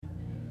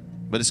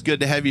But it's good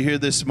to have you here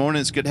this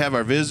morning. It's good to have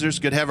our visitors.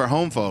 Good to have our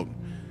home folk.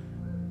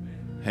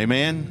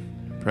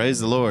 Amen.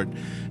 Praise the Lord.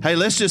 Hey,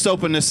 let's just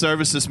open this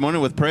service this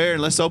morning with prayer.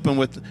 We're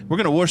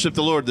going to worship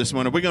the Lord this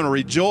morning. We're going to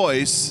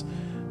rejoice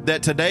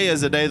that today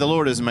is the day the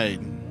Lord has made.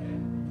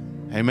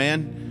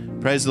 Amen.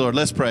 Praise the Lord.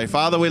 Let's pray.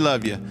 Father, we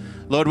love you.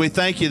 Lord, we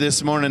thank you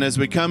this morning as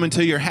we come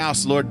into your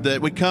house, Lord,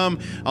 that we come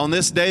on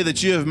this day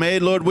that you have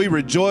made. Lord, we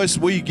rejoice.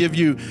 We give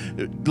you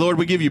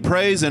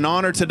praise and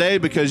honor today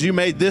because you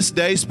made this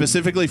day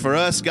specifically for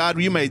us. God,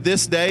 you made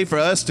this day for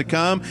us to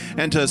come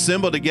and to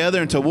assemble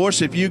together and to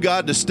worship you,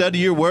 God, to study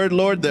your word,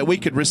 Lord, that we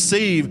could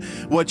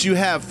receive what you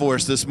have for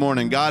us this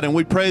morning, God. And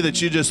we pray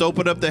that you just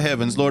open up the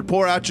heavens, Lord.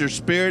 Pour out your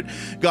spirit.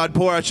 God,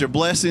 pour out your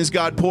blessings.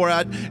 God, pour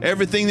out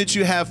everything that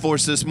you have for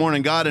us this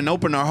morning, God, and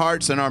open our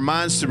hearts and our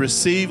minds to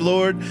receive,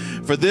 Lord.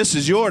 For this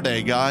is your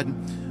day,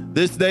 God.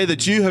 This day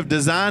that you have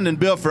designed and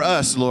built for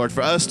us, Lord,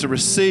 for us to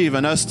receive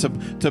and us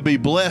to be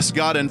blessed,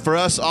 God, and for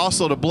us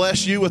also to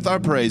bless you with our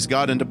praise,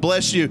 God, and to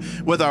bless you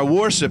with our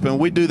worship. And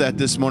we do that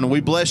this morning. We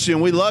bless you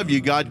and we love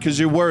you, God, because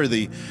you're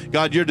worthy.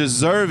 God, you're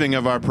deserving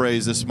of our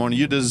praise this morning.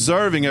 You're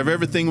deserving of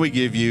everything we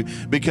give you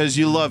because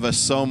you love us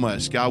so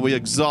much. God, we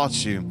exalt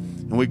you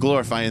and we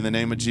glorify you in the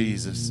name of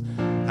Jesus.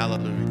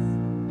 Hallelujah.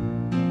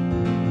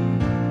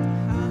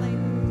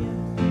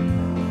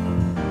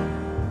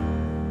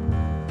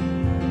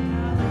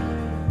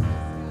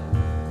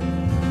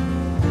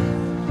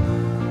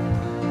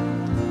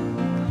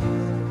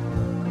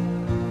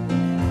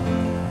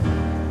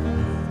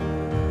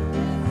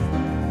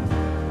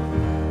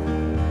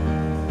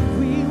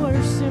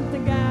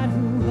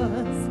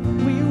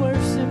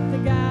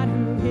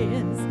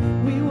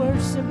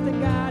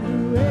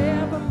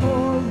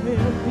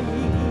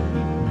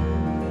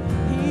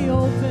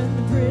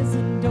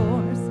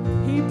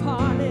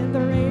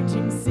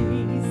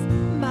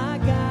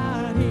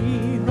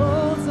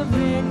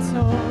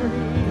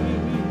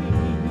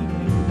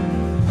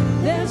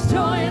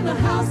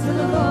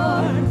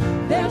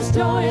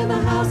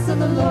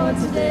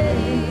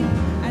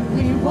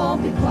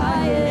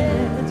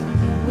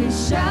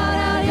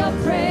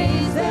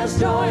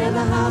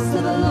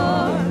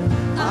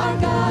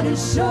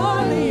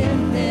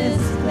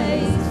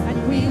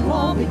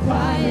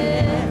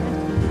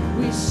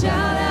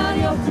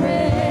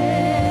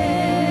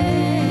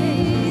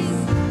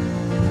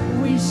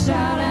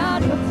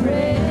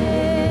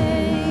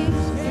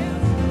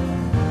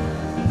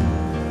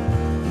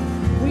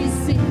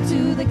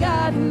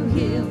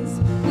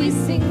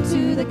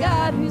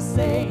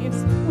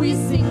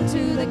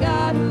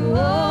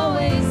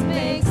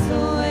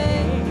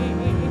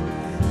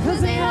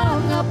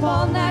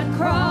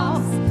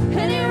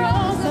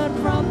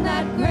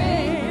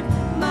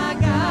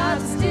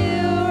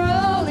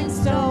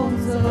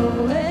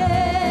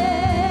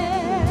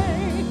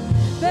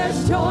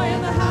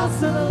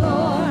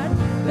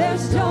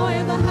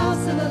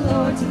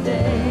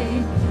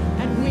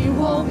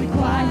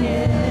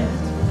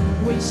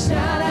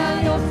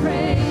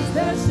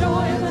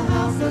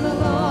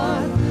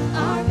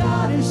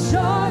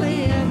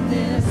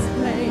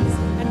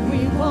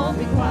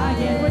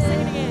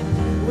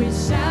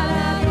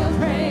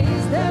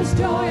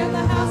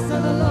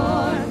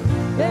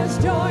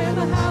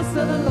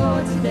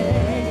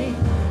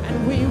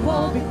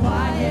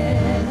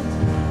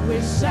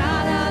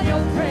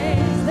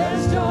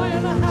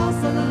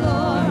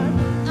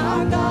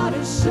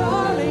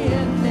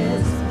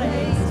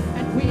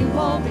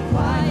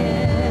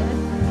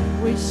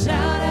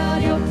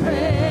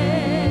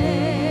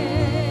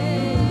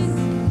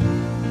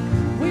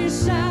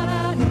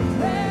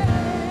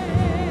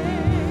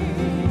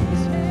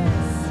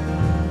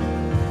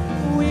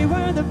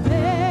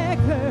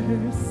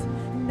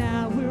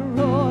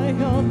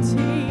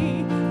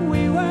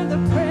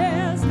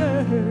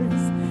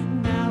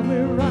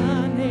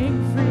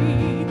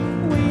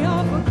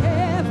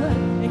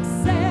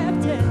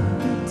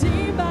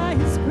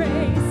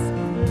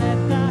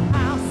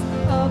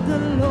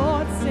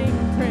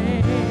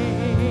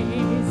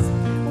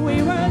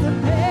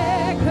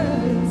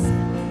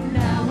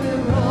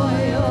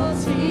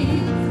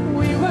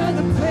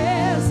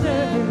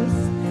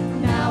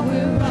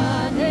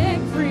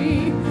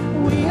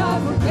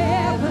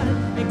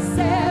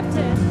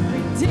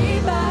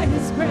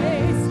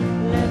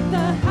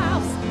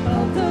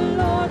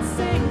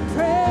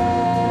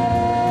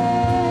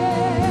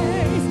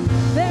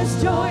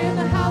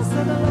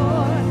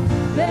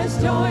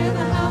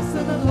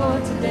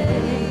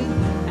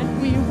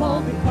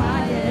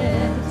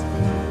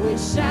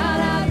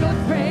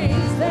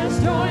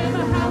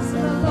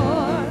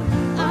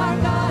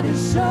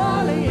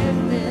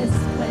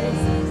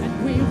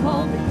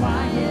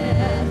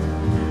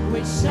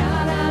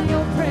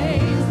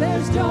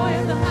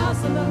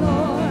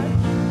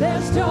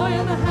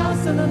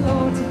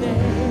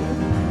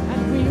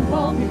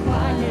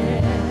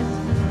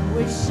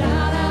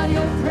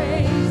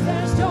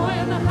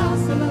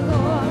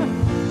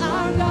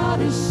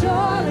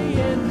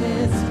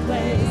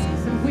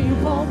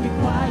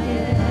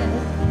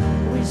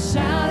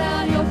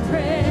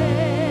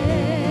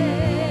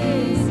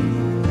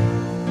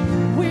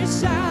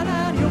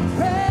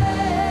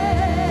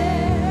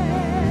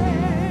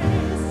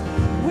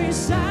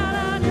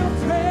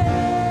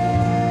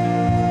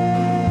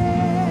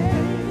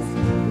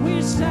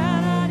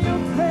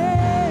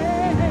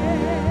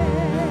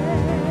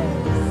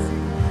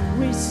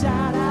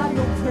 shout out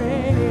your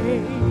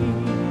praise.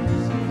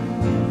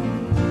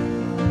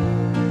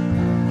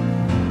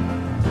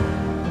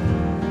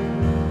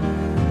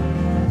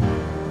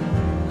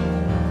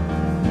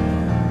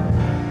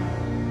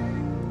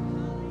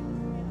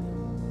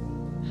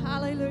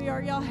 Hallelujah.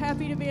 Are y'all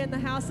happy to be in the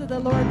house of the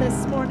Lord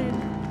this morning?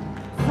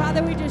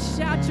 Father, we just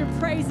shout your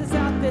praises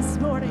out this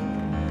morning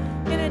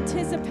in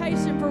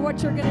anticipation for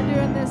what you're going to do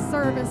in this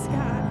service,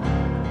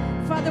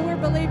 God. Father, we're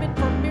believing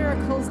for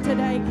miracles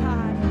today,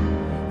 God.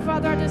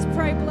 Father, I just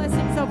pray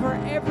blessings over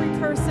every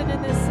person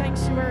in this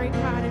sanctuary,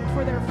 God, and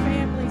for their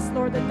families,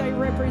 Lord, that they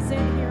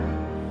represent here.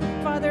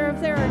 Father, if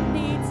there are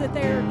needs that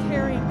they are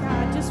carrying,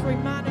 God, just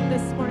remind them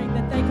this morning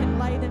that they can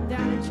lay them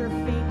down at your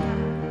feet,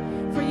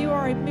 God. For you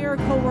are a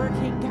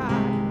miracle-working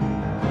God.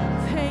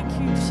 Thank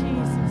you,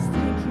 Jesus.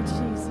 Thank you,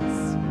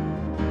 Jesus.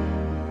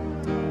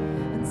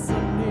 And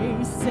some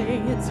may say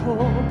it's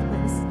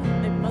hopeless.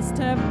 They must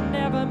have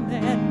never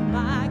met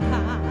my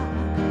God.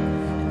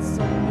 And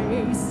some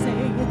may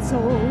say it's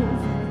over,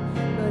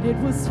 but it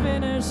was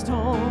finished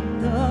on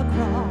the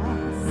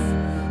cross.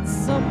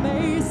 Some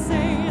may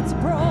say it's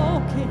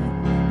broken,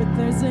 but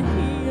there's a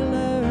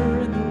healer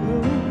in the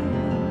room.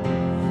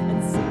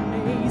 And some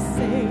may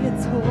say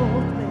it's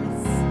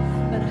hopeless,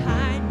 but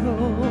I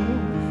know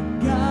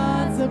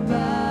God's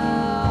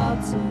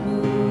about to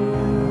move.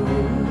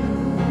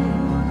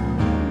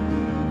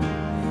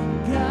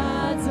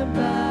 God's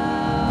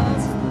about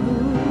to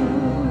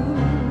move.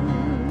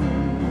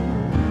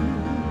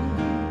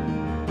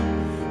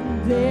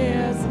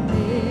 There's a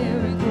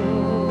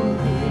miracle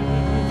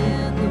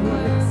in the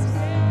works.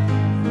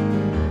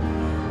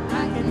 I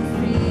can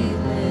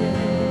feel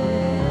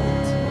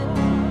it.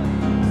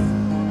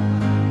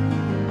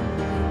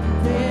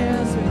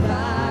 There's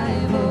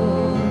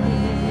revival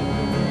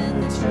in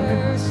the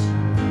church.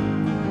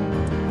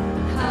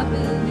 I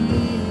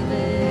believe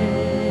it.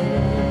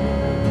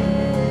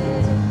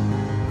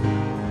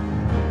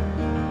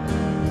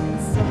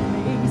 Some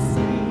may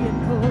see an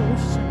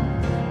ocean,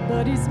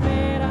 but he's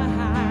made a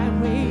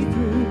highway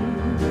through.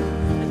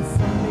 And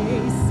some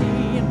may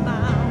see a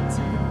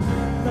mountain,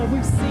 but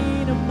we've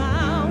seen a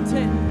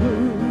mountain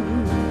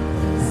move.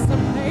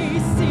 Some may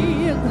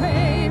see a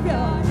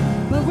graveyard,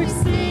 but we've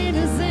seen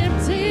his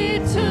empty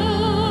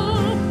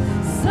tomb.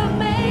 Some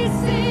may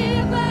see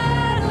a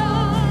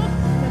battle,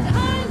 but I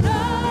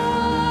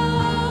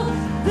know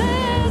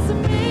there's a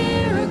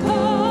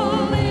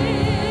miracle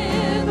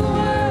in the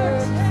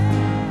works.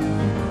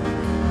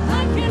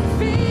 I can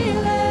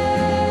feel it.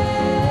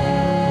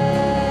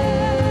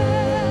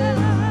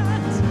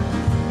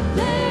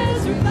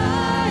 There's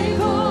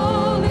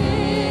revival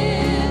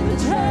in the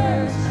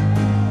church.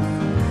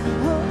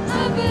 Oh, I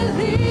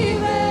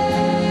believe it.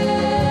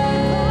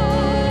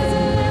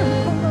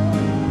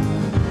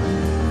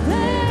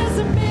 There's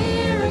a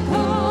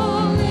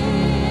miracle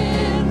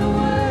in the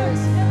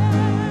works.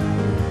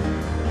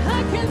 I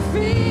can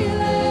feel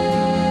it.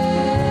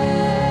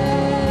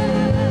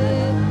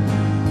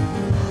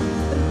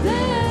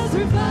 There's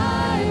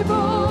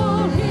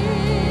revival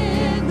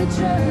in the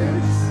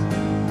church.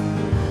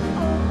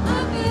 Oh, I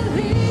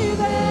believe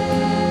it.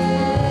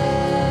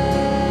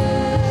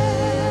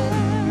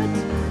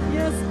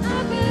 Yes, I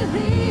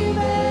believe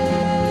it.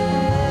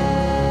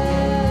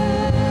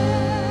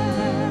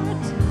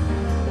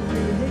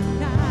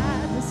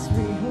 Reignite this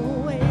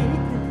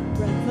reawakened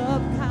breath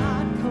of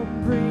God, come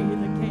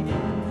breathe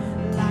again.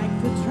 Like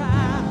the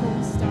dry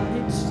bones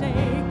started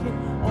shaking,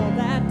 all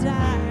that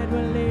died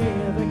will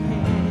live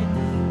again.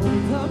 Oh,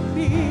 the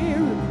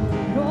miracle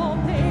you're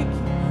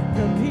making,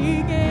 the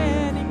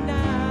beginning,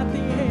 not the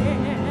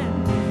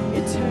end.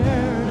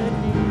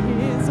 Eternity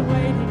is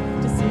waiting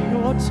to see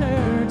your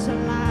church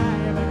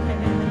alive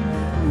again.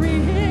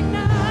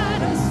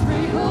 Reignite us,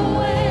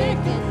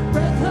 reawaken,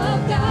 breath of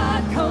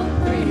God, come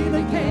breathe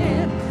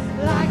again.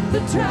 Like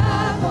the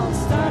dry bones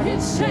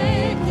started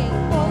shaking,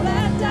 all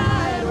that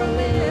died will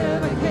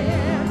live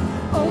again.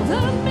 Oh,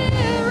 the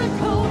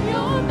miracle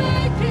you're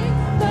making,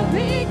 the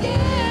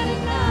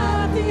beginning,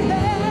 not the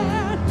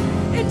end.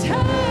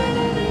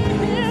 Eternity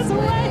is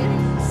waiting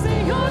to see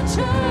your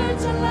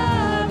church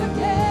alive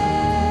again.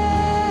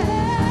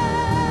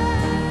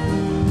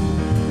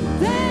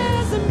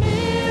 There's a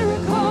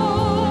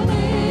miracle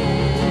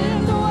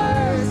in the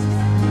works.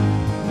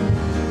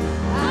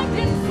 I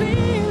can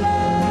feel it.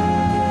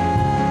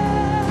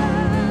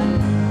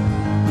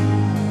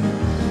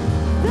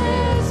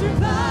 There's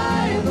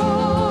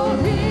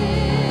revival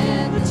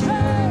in the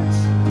church.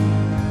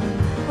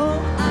 Oh,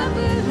 I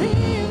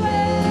believe it.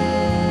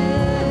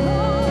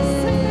 Oh,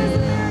 sing, there's a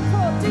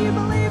miracle. Do you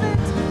believe it?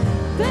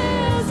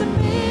 There's a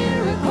miracle.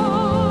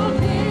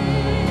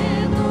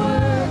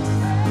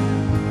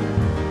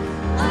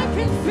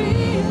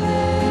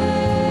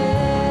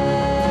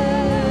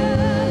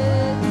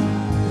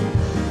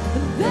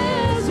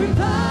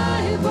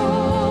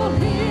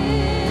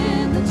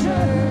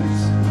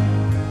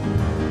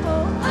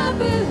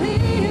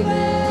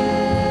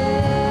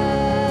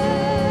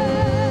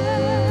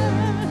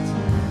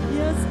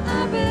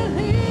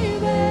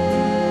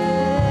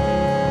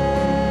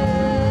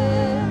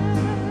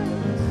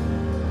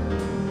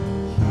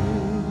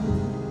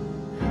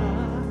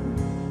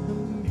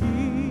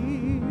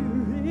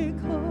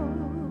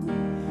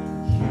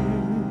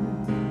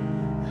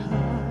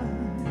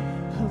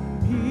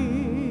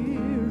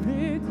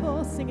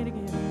 Sing it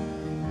again.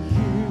 You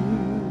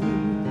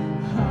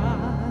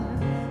are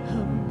a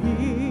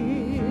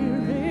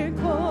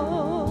miracle.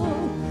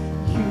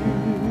 You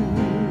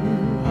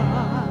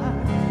are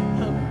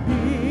a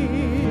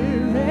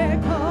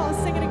miracle.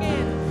 Sing it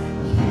again.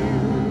 You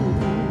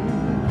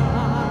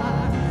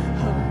are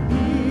a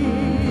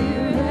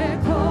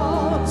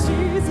miracle.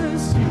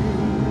 Jesus, you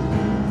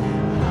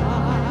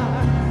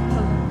are a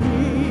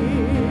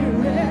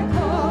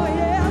miracle.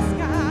 Yes,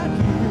 God,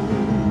 you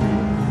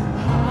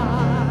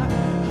are a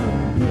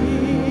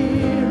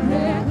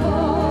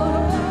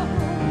miracle.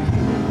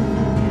 You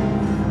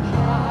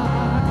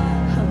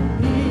are a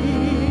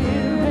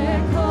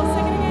miracle.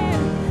 Sing it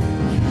again.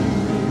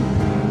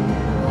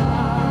 You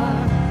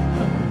are a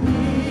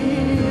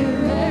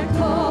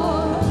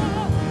miracle.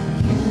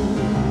 You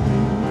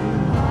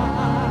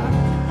are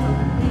a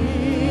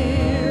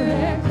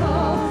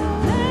miracle.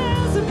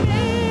 There's a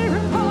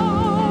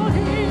miracle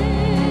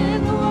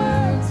in the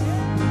works.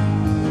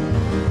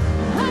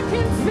 I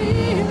can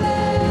feel it.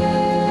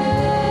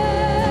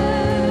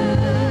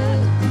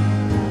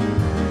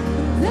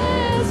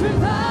 There's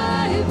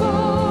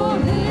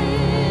revival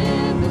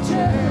in the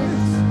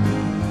church.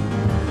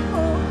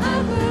 Oh, I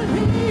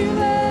believe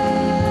it.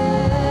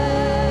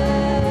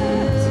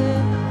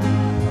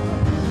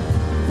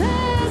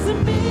 There's a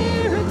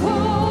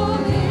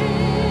miracle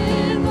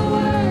in the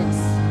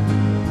works.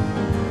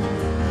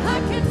 I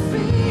can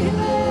feel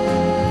it.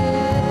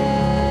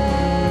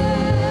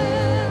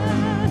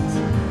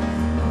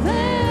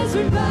 There's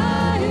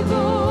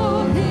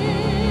revival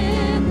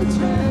in the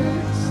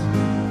church.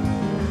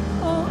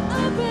 Oh,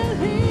 I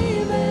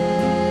believe it.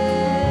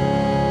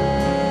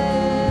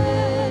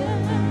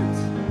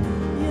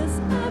 Yes,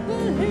 I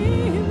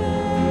believe it.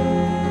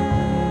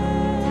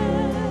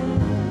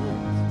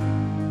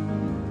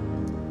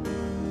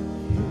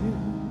 You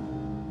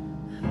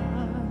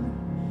are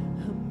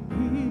a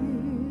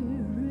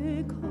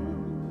miracle.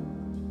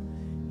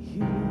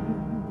 You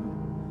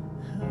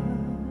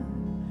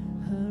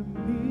are a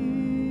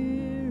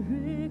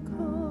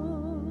miracle.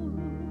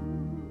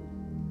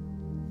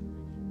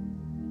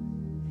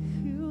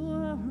 You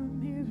are a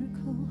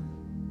miracle.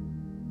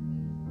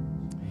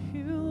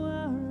 You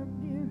are a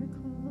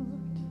miracle,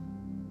 Lord.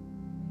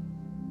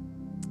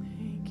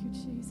 Thank you,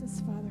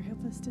 Jesus. Father,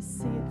 help us to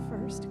see it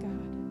first,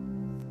 God.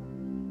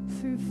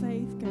 Through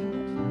faith,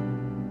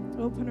 God.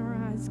 Open our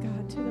eyes,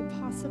 God, to the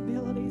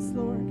possibilities,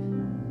 Lord.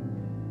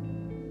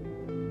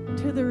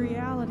 To the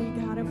reality,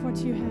 God, of what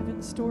you have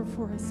in store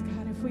for us,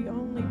 God, if we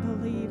only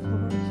believe,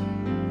 Lord.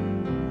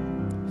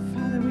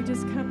 Father, we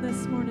just come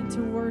this morning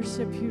to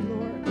worship you,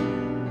 Lord.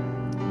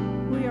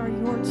 We are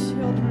your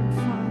children,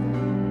 Father.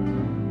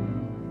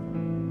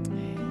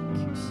 Thank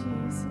you,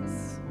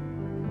 Jesus.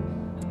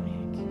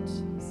 Thank you,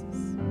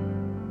 Jesus.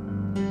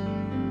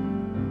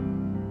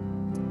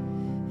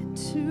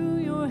 Into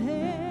your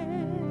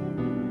hands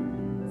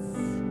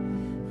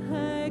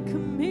I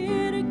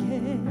commit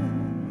again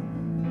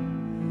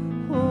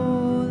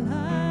all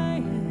I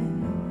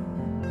am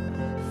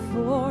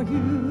for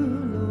you,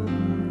 Lord.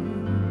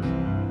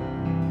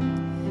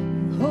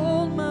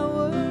 Hold my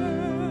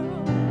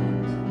world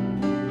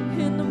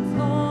in the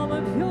palm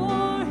of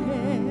your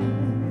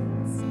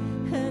hands,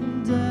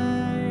 and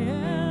I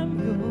am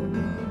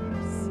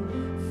yours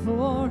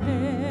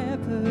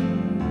forever.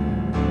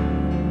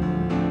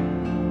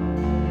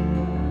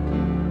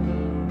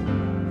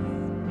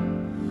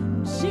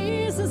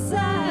 Jesus,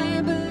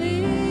 I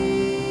believe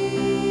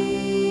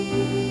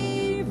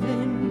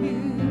in you.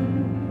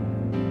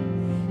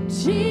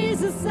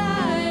 Jesus,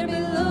 I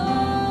belong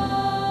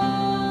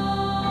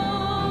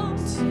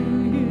to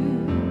you.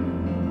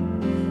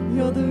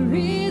 You're the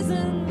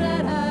reason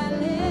that I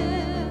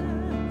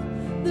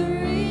live, the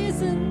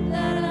reason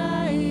that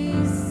I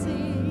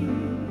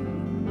sing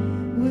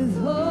with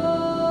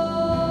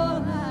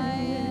all I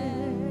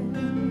am.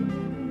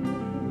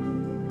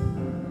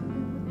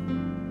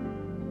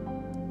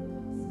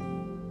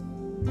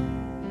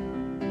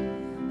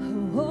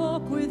 I'll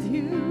walk with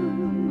you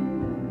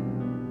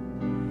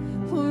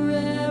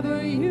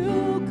wherever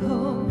you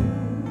go,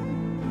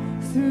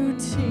 through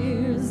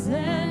tears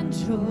and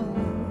joy.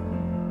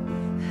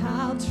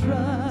 I'll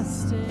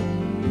trust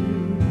in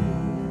you,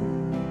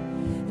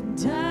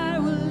 and I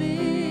will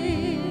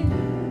live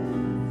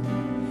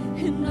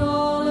in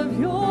all of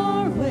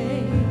your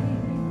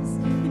ways,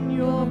 in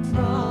your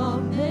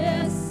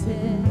promises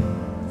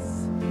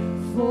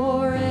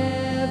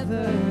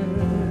forever.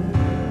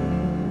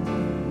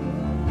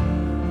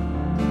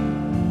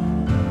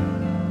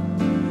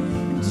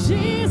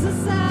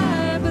 Jesus,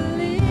 I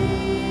believe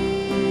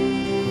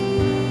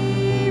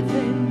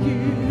in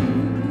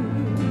you.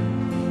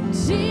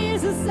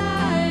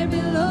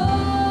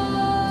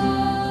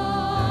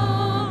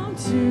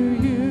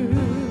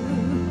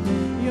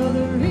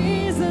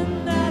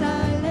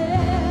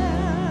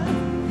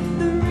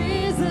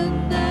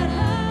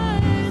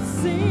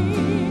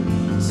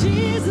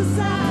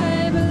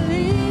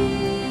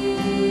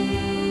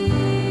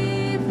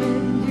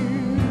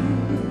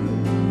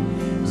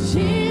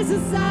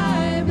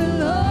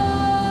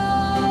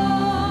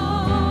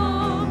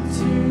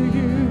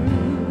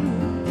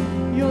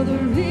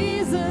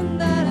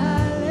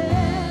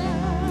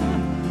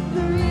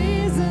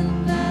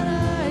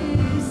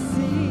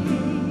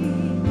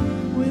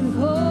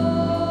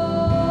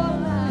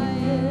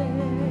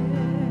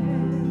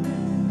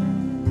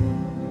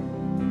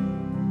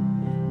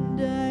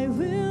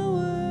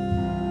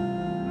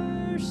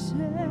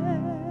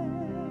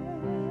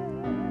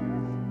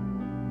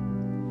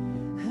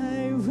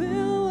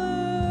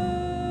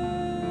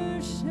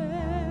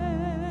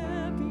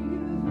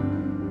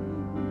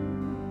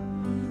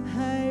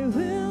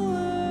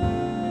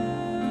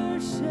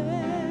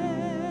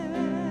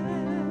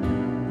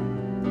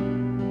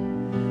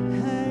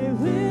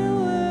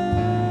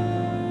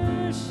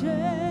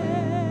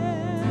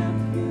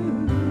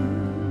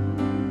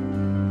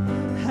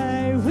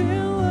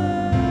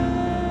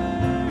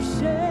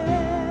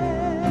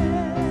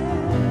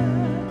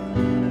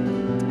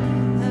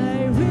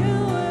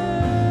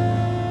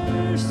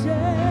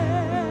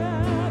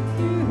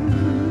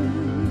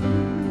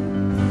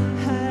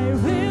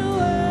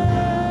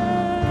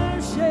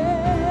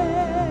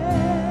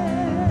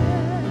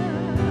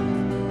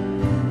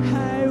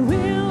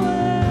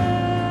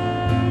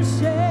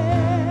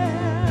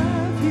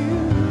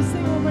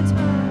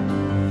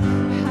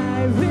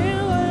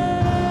 will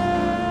worship.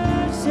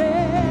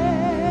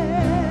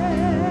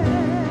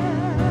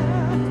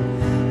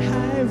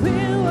 I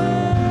will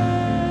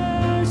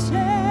worship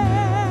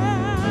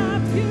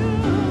you.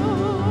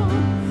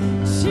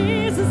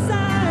 Jesus, I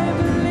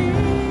believe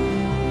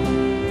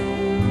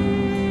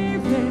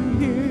in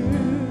you.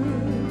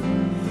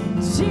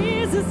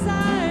 Jesus,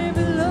 I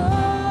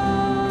belong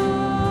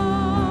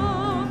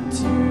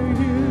to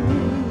you.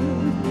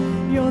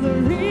 You're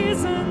the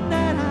reason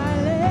that I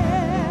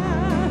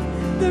live,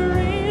 the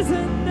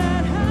reason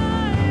that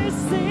I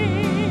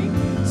sing.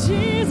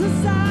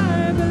 Jesus,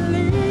 I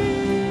believe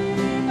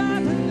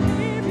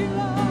you,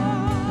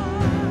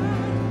 Lord.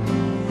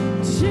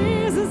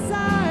 Jesus,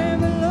 I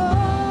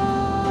belong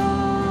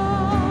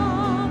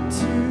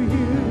to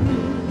you.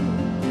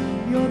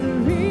 You're the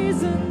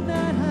reason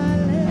that I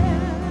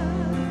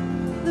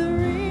live, the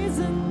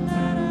reason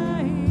that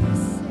I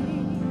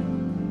sing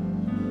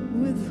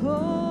with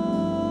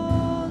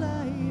all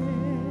I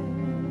am,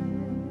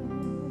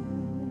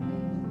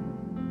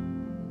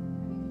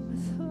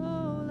 with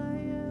all I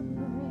am,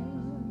 Lord.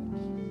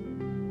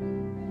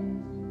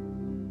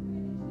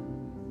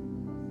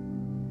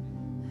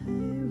 I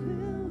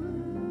will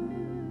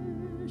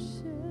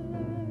worship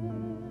you.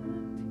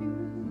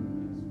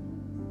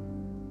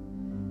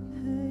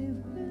 I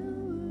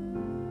will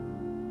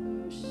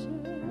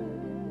worship.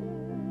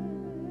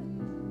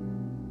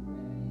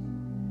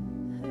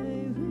 I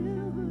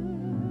will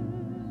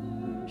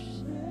worship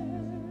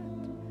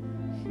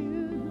you.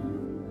 I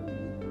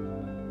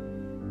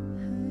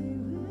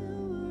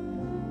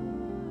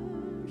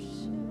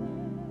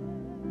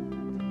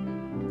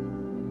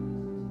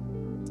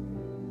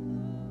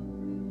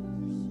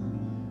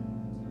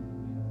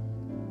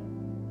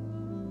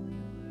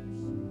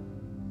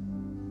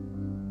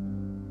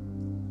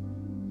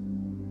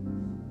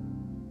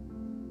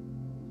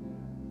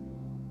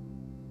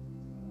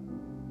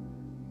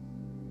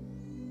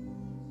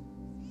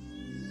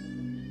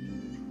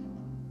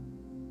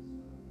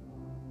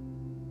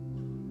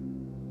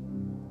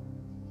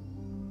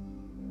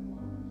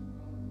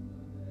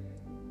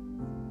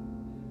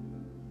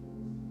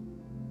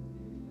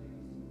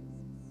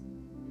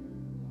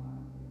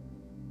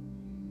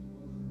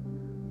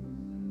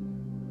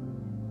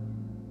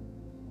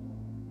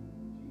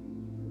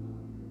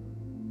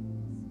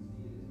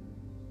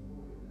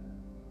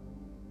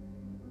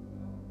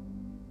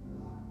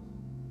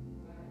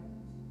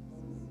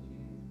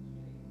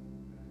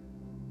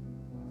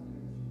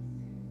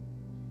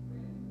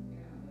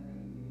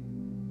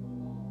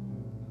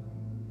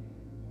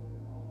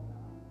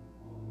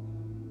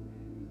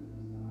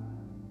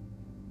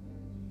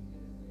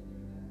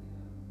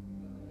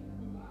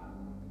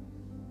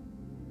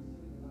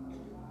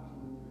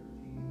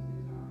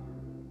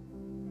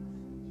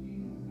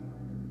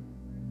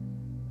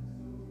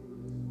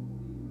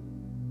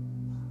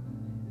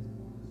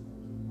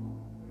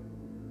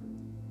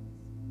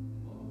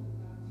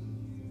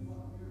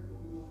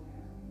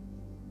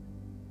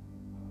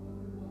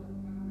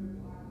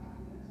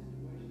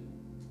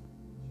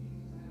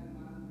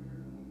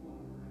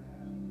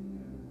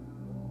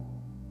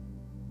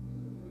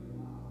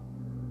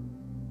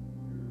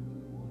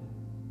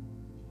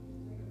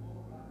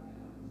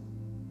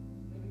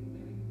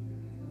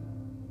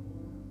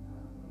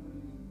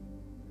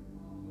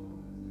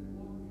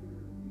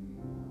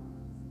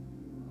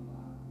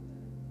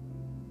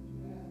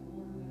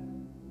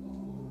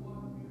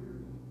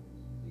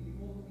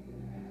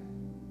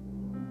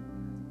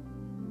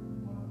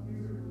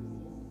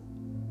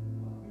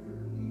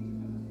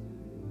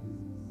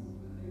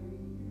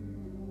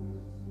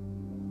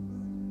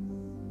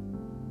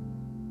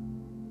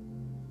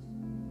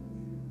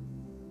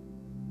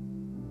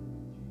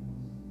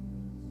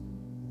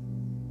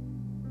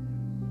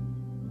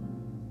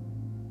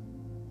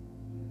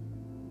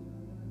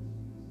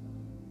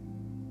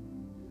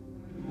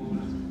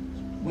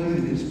Wait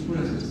in His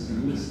presence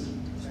and listen.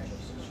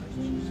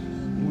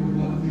 Lord,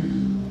 what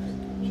miracle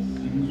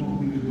do you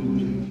want me to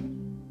believe?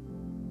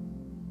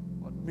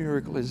 What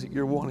miracle is it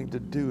you're wanting to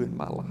do in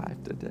my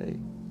life today?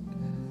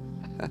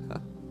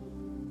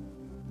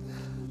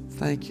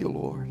 Thank you,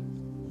 Lord.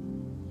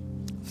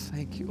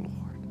 Thank you, Lord.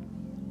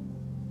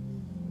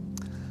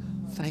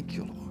 Thank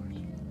you, Lord.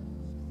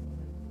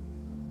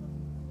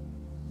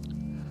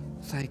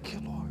 Thank you,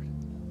 Lord.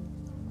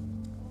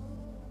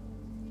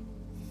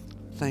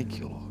 Thank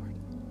you, Lord.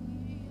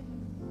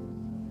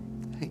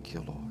 Thank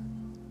you, Lord.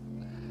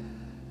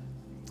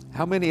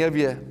 How many of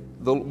you,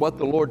 what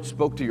the Lord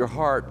spoke to your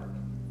heart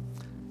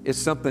is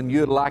something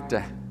you'd like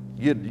to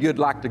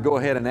go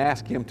ahead and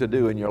ask Him to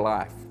do in your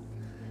life?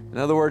 In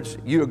other words,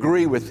 you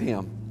agree with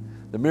Him.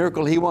 The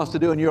miracle He wants to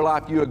do in your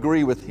life, you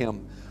agree with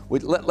Him.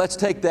 Let's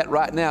take that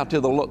right now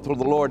to the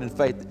Lord in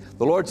faith.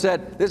 The Lord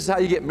said, this is how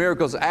you get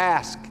miracles.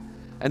 Ask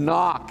and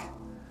knock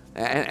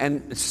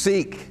and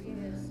seek.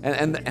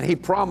 And He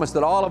promised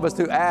that all of us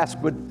who ask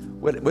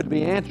would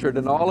be answered,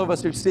 and all of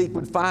us who seek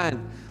would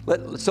find.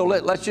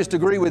 Let's just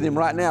agree with Him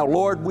right now.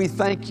 Lord, we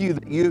thank You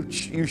that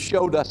You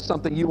showed us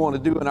something You want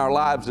to do in our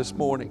lives this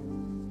morning.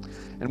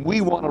 And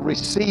we want to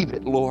receive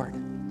it, Lord,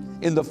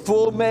 in the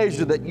full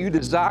measure that you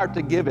desire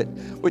to give it,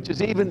 which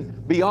is even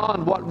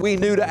beyond what we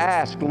knew to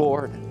ask,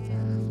 Lord.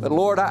 But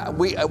Lord,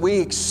 we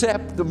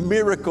accept the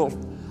miracle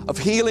of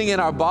healing in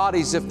our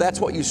bodies if that's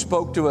what you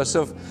spoke to us,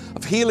 of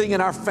healing in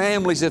our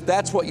families if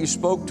that's what you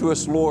spoke to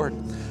us, Lord.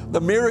 The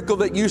miracle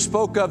that you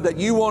spoke of that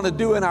you want to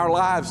do in our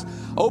lives,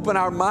 open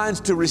our minds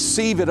to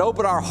receive it,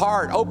 open our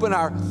heart, open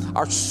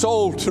our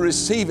soul to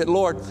receive it,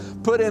 Lord.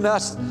 Put in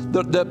us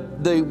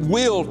the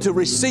will to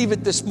receive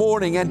it this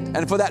morning,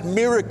 and for that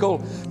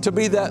miracle to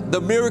be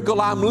the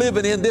miracle I'm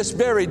living in this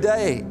very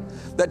day,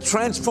 that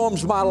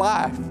transforms my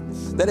life,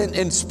 that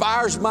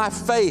inspires my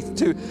faith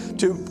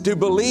to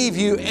believe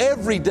you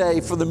every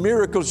day for the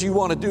miracles you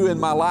want to do in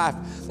my life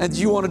and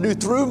you want to do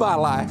through my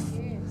life.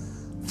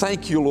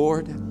 Thank you,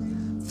 Lord.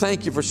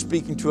 Thank you for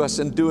speaking to us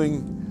and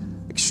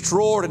doing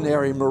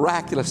extraordinary,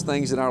 miraculous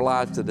things in our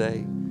lives today.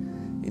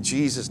 In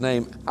Jesus'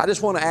 name, I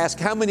just want to ask,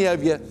 how many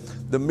of you,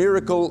 the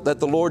miracle that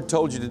the Lord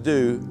told you to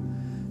do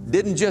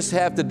didn't just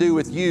have to do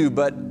with you,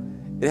 but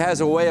it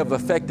has a way of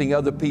affecting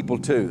other people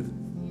too?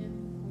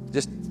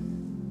 Just,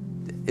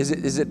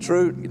 is it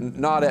true?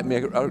 Nod at me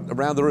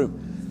around the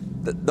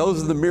room.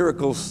 Those are the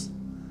miracles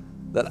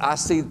that I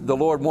see the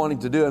Lord wanting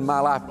to do in my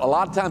life. A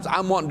lot of times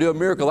I'm wanting to do a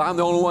miracle I'm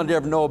the only one to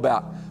ever know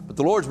about. But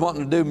the Lord's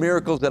wanting to do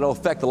miracles that will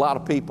affect a lot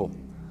of people.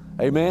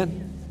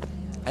 Amen?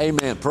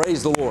 Amen.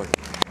 Praise the Lord.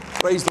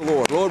 Praise the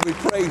Lord. Lord, we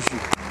praise you.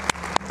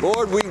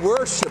 Lord, we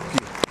worship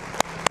you.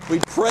 We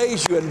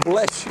praise you and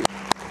bless you.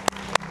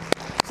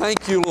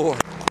 Thank you,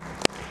 Lord.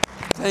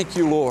 Thank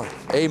you, Lord.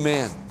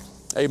 Amen.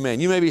 Amen.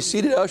 You may be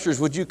seated. Ushers,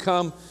 would you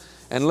come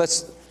and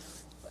let's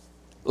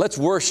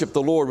worship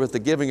the Lord with the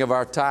giving of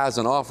our tithes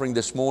and offering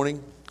this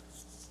morning.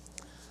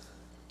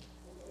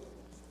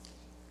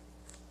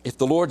 If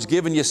the Lord's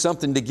given you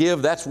something to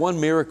give, that's one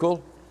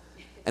miracle.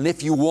 And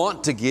if you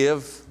want to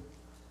give,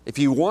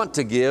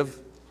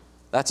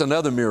 that's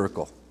another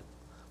miracle.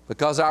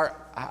 Because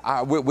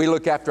we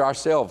look after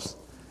ourselves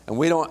and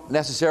we don't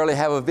necessarily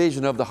have a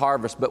vision of the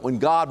harvest. But when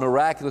God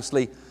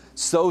miraculously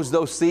sows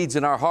those seeds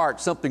in our heart,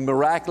 something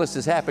miraculous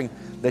is happening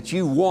that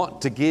you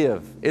want to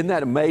give. Isn't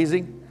that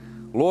amazing?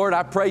 Lord,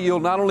 I pray you'll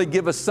not only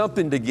give us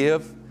something to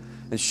give,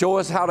 and show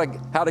us how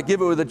to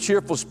give it with a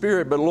cheerful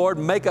spirit, but Lord,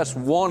 make us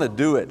want to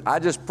do it. I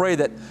just pray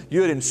that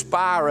you would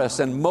inspire us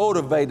and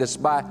motivate us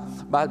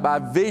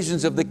by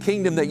visions of the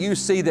kingdom that you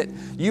see, that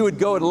you would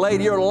go and lay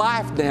your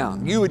life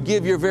down. You would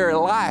give your very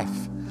life.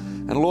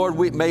 And Lord,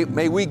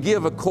 may we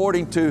give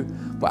according to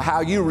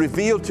how you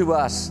reveal to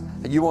us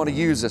and you want to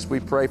use us.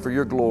 We pray for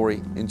your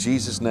glory in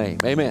Jesus' name.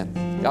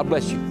 Amen. God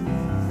bless you.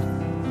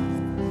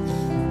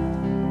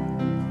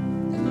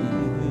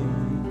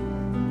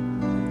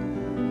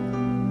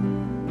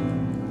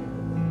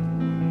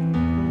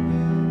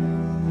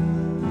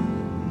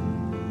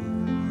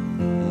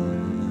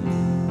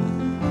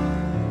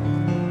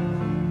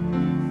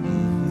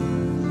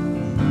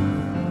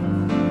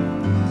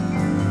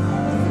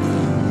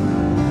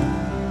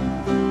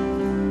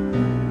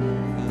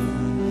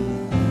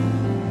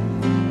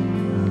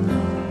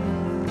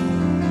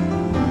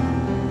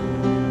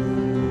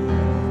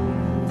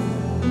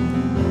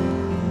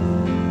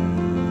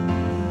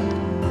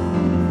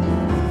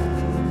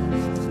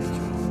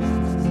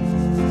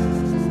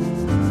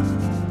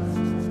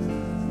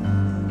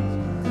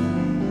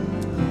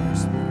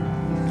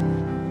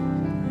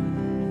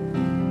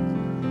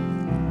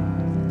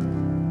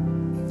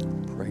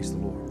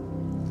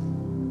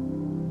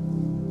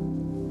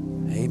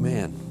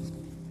 Amen.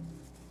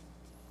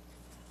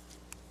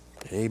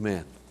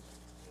 Amen.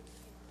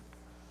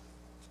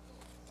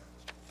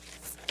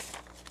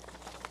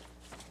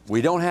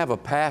 We don't have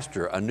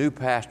a new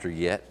pastor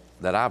yet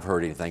that I've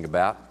heard anything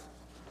about.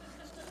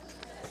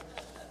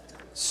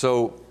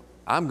 So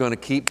I'm going to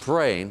keep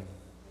praying,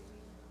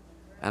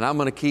 and I'm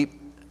going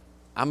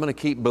to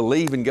keep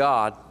believing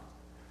God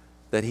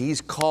that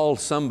He's called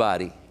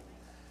somebody,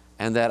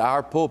 and that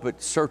our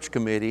pulpit search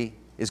committee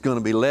is going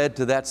to be led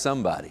to that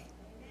somebody.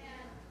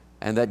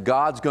 And that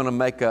God's going to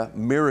make a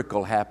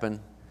miracle happen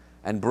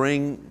and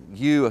bring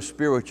you a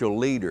spiritual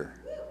leader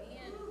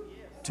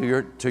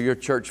to your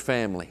church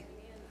family.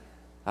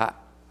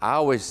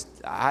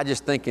 I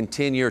just think in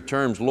 10-year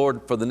terms,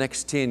 Lord, for the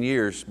next 10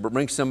 years,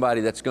 bring somebody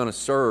that's going to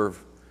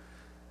serve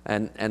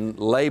and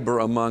labor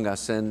among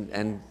us,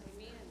 and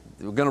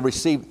we're going to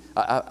receive.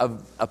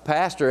 A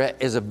pastor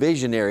is a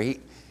visionary.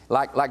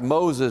 Like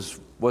Moses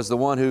was the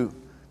one who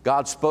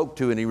God spoke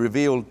to, and he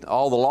revealed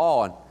all the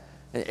law.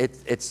 And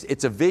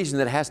it's a vision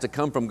that has to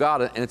come from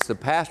God, and it's the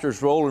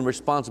pastor's role and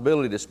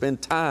responsibility to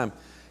spend time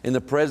in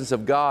the presence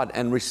of God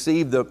and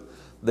receive the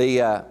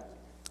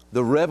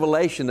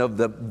revelation of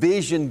the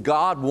vision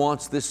God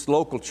wants this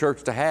local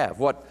church to have.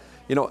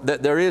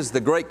 There is the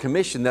Great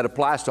Commission that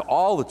applies to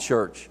all the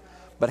church,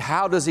 but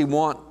how does He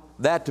want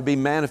that to be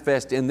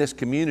manifest in this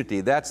community?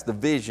 That's the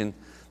vision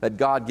that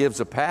God gives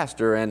a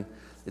pastor, and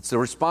it's the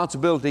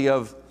responsibility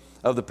of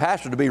the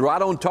pastor to be right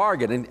on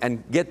target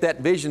and get that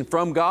vision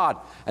from God,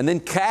 and then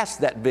cast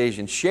that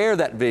vision, share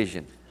that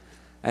vision.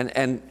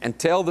 and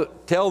tell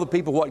the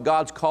people what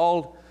God's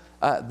called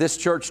this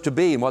church to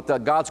be and what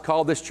God's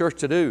called this church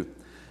to do.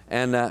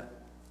 And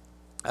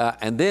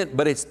then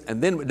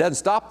it doesn't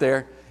stop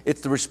there.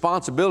 It's the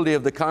responsibility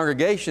of the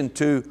congregation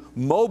to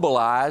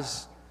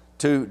mobilize,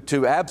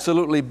 to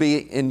absolutely be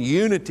in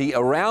unity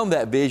around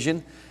that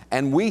vision,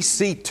 and we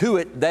see to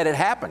it that it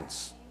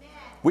happens. Amen.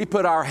 We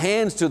put our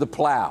hands to the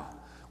plow.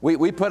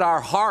 We put our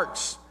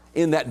hearts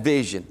in that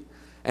vision,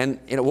 and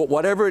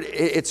whatever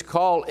it's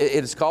called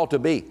to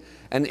be.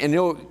 And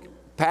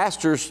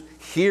pastors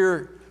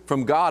hear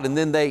from God, and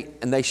then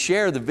they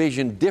share the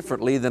vision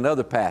differently than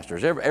other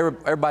pastors.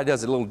 Everybody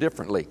does it a little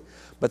differently.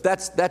 But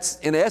that's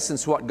in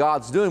essence what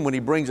God's doing when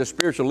He brings a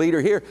spiritual leader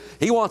here.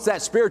 He wants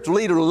that spiritual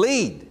leader to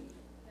lead.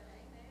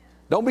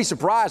 Don't be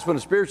surprised when a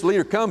spiritual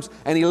leader comes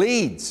and he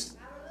leads.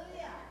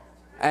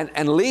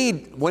 And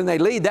lead, when they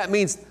lead, that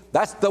means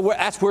that's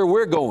where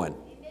we're going.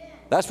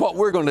 That's what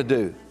we're going to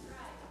do.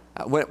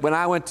 When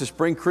I went to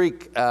Spring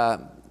Creek,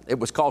 it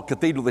was called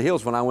Cathedral of the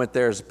Hills when I went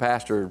there as a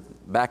pastor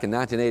back in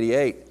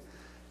 1988.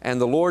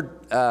 And the Lord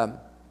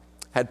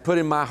had put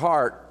in my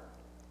heart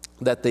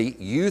that the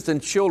youth and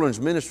children's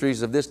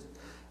ministries of this,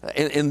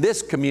 in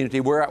this community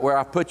where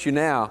I put you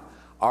now,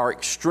 are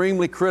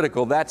extremely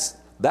critical. That's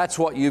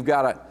what you've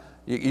got to,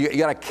 you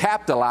got to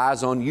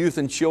capitalize on youth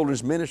and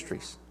children's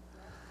ministries,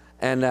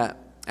 and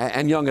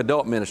young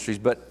adult ministries.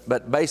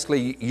 But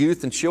basically,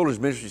 youth and children's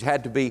ministries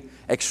had to be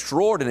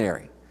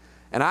extraordinary.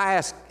 And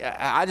I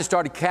just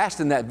started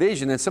casting that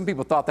vision, and some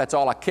people thought that's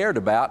all I cared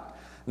about,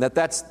 and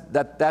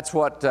that's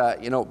what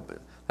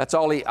That's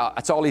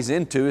all he's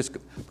into, is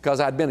because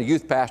I'd been a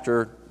youth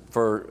pastor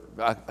for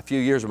a few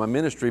years of my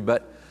ministry,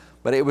 but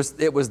it was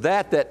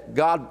that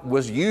God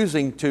was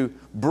using to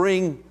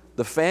bring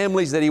the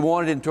families that He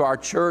wanted into our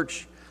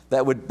church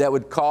that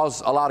would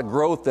cause a lot of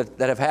growth that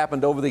have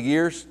happened over the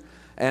years.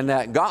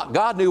 And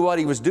God knew what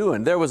He was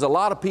doing. There was a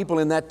lot of people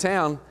in that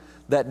town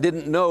that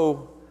didn't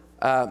know.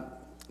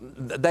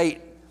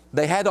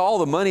 They had all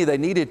the money they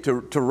needed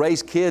to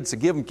raise kids, to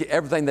give them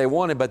everything they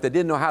wanted, but they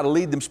didn't know how to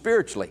lead them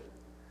spiritually.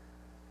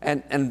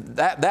 And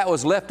that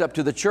was left up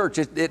to the church.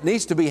 It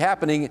needs to be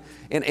happening.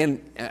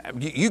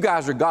 You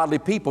guys are godly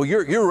people.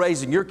 You're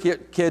raising your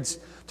kids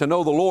to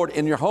know the Lord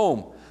in your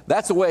home.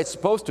 That's the way it's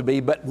supposed to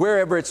be. But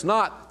wherever it's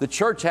not, the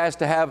church has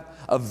to have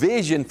a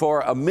vision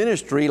for a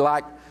ministry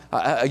like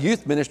a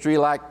youth ministry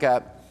like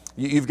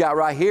you've got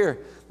right here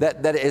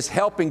that is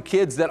helping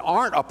kids that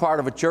aren't a part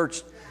of a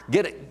church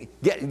get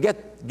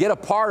a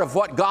part of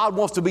what God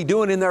wants to be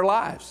doing in their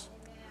lives.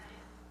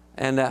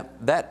 And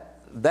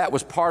that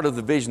was part of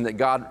the vision that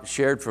God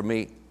shared with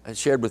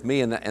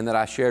me, and that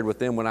I shared with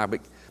them when I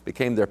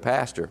became their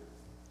pastor.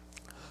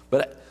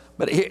 But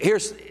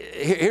here's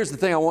the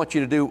thing I want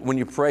you to do when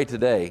you pray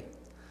today.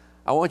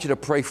 I want you to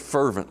pray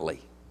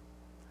fervently.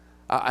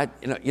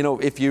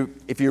 If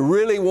you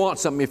really want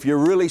something, if you're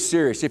really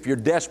serious, if you're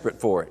desperate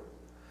for it,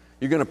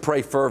 you're going to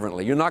pray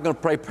fervently. You're not going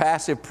to pray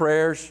passive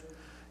prayers.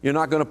 You're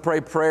not going to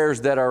pray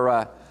prayers that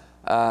are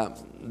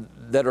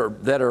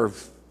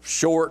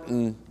short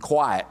and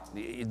quiet.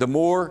 The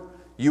more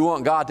you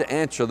want God to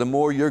answer, the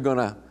more you're going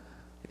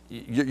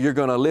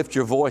to lift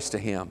your voice to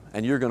Him,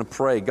 and you're going to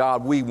pray,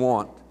 God, we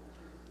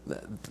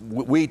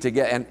to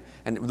get.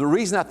 And the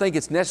reason I think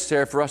it's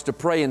necessary for us to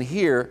pray in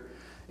here,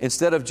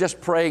 instead of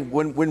just praying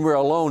when we're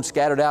alone,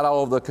 scattered out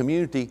all over the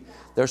community,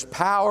 there's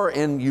power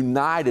in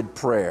united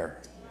prayer.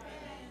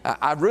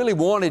 I really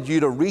wanted you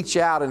to reach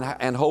out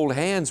and hold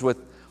hands with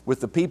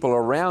the people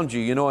around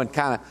you, and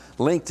kind of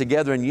link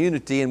together in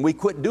unity. And we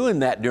quit doing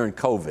that during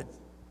COVID.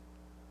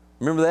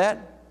 Remember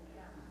that?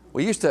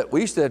 We used to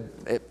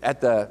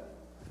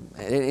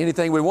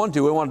anything we wanted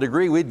to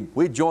agree,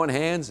 we'd join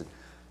hands,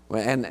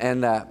 and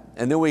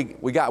then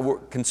we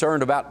got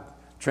concerned about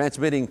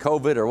transmitting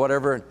COVID or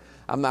whatever.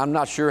 I'm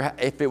not sure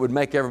if it would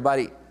make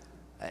everybody,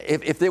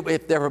 if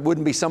there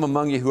wouldn't be some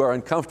among you who are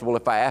uncomfortable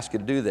if I ask you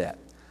to do that.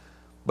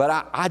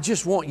 But I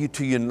just want you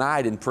to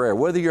unite in prayer,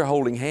 whether you're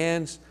holding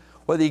hands,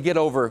 whether you get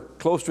over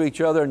close to each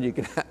other and you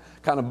can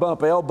kind of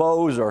bump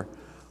elbows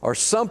or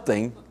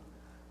something.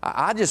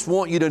 I just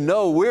want you to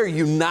know we're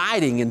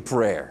uniting in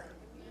prayer.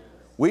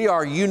 We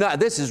are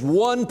united. This is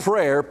one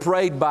prayer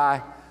prayed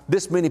by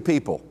this many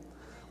people.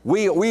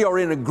 We are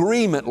in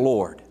agreement,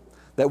 Lord,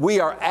 that we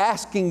are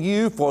asking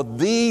You for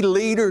the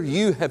leader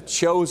You have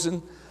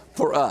chosen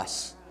for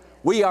us.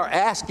 We are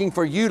asking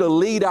for You to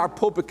lead our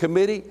pulpit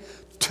committee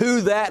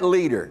to that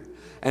leader.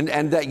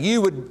 And that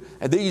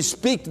you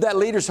speak to that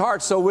leader's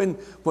heart, so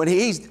when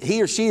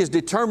he or she is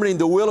determining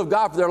the will of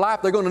God for their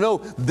life, they're going to know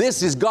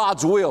this is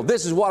God's will.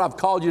 This is what I've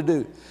called you to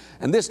do.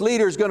 And this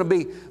leader is going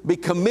to be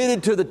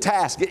committed to the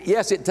task.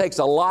 Yes, it takes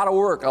a lot of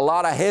work, a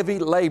lot of heavy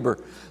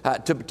labor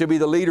to be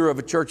the leader of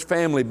a church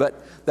family,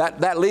 but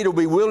that leader will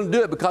be willing to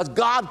do it because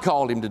God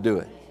called him to do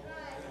it.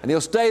 And he'll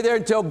stay there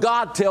until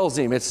God tells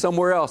him it's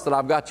somewhere else that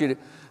I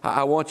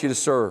want you to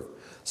serve.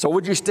 So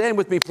would you stand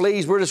with me,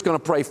 please? We're just going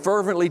to pray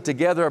fervently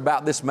together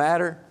about this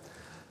matter.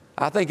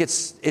 I think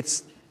it's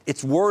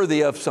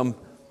worthy of some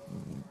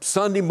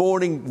Sunday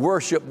morning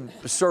worship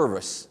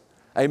service.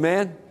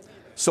 Amen?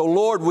 So,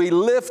 Lord, we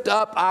lift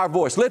up our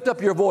voice. Lift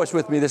up your voice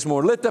with me this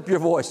morning. Lift up your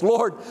voice.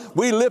 Lord,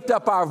 we lift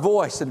up our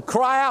voice and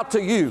cry out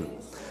to you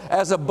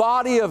as a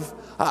body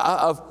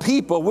of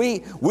people.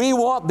 We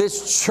want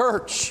this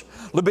church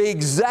to be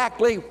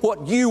exactly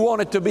what you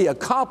want it to be,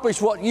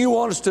 accomplish what you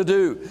want us to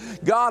do.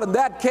 God, and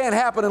that can't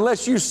happen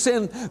unless you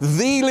send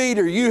the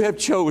leader you have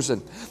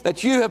chosen,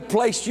 that you have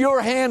placed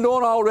your hand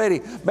on already.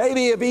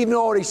 Maybe have even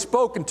already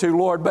spoken to,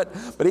 Lord, but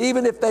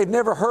even if they've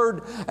never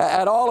heard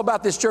at all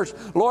about this church,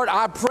 Lord,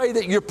 I pray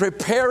that you're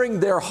preparing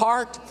their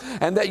heart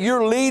and that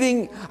you're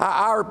leading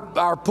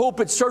our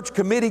pulpit search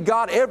committee,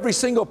 God, every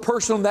single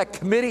person on that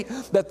committee,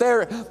 that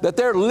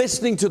they're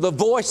listening to the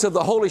voice of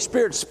the Holy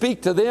Spirit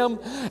speak to them,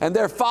 and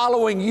they're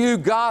following you,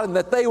 God, and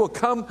that they will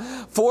come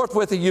forth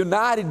with a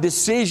united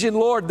decision,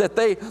 Lord, that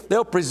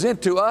they'll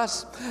present to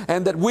us,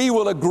 and that we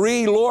will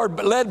agree,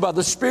 Lord, led by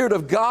the Spirit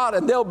of God,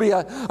 and there'll be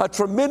a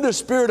tremendous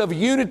spirit of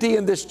unity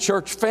in this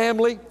church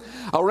family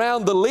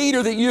around the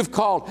leader that you've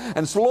called.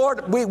 And so,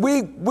 Lord,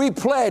 we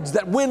pledge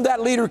that when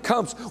that leader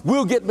comes,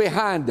 we'll get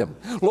behind them.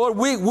 Lord,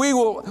 we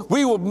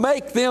will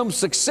make them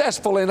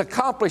successful in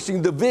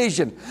accomplishing the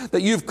vision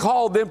that you've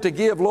called them to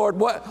give, Lord.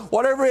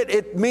 Whatever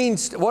it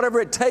means, whatever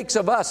it takes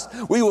of us,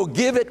 we will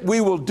give it,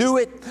 we will do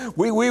it.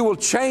 We will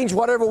change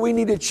whatever we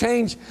need to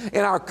change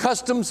in our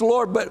customs,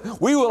 Lord,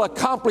 but we will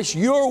accomplish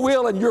your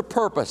will and your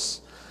purpose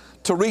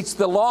to reach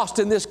the lost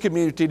in this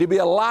community, to be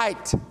a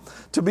light,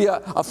 to be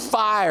a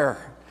fire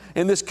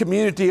in this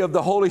community of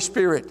the Holy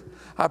Spirit.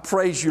 I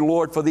praise you,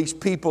 Lord, for these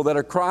people that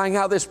are crying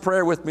out this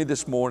prayer with me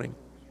this morning.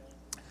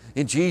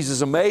 In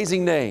Jesus'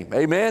 amazing name,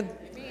 amen?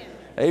 Amen.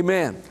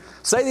 Amen.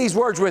 Say these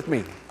words with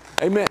me.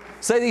 Amen.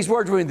 Say these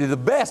words with me. The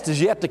best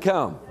is yet to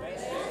come.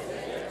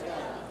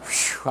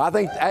 Whew, I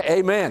think,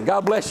 amen.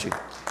 God bless you.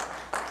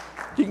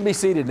 You can be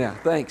seated now.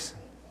 Thanks.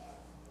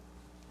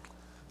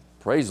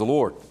 Praise the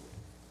Lord.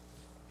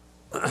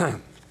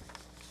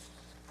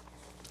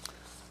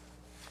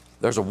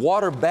 There's a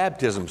water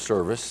baptism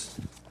service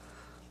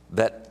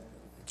that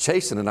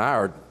Chasen and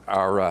I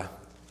are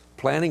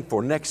planning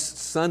for next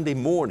Sunday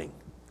morning.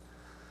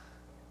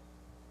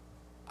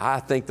 I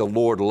think the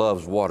Lord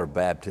loves water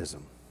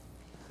baptism.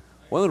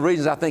 One of the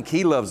reasons I think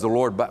He loves the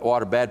Lord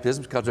water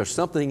baptism is because there's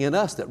something in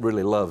us that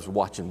really loves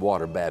watching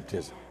water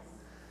baptism.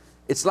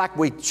 It's like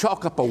we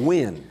chalk up a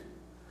win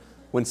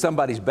when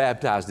somebody's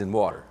baptized in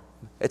water.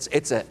 It's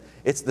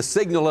the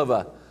signal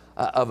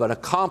of an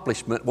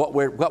accomplishment. What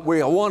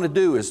we want to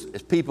do is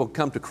people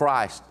come to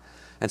Christ.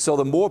 And so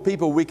the more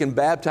people we can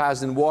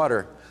baptize in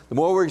water, the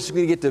more we're going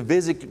to get to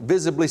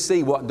visibly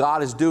see what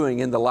God is doing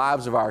in the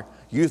lives of our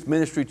youth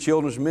ministry,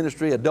 children's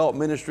ministry, adult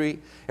ministry,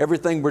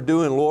 everything we're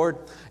doing, Lord,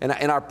 and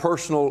our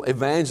personal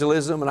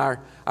evangelism and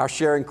our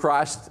sharing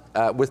Christ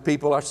with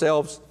people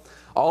ourselves.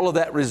 All of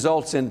that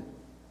results in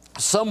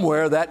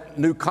somewhere that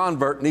new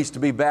convert needs to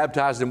be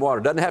baptized in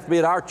water. It doesn't have to be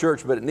at our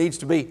church, but it needs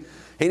to be.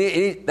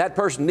 That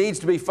person needs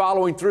to be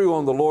following through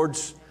on the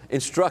Lord's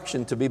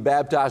instruction to be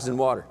baptized in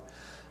water.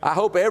 I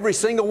hope every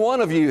single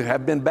one of you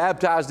have been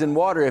baptized in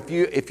water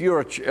if you're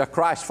a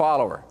Christ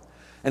follower.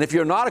 And if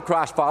you're not a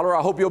Christ follower,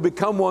 I hope you'll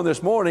become one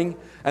this morning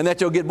and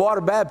that you'll get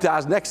water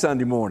baptized next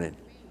Sunday morning.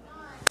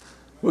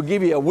 We'll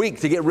give you a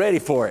week to get ready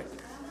for it.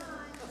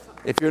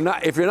 If you're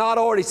not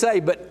already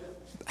saved, but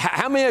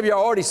how many of you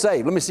are already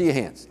saved? Let me see your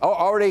hands.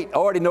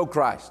 Already know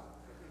Christ.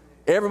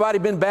 Everybody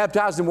been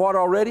baptized in water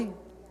already?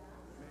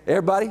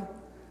 Everybody?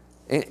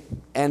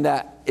 And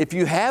if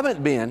you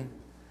haven't been,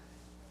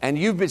 and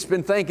you've just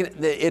been thinking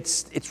that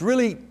it's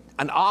really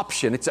an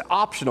option, it's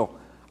optional.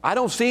 I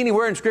don't see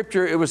anywhere in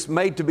Scripture it was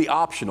made to be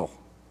optional.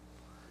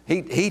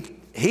 He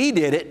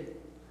did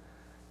it,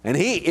 and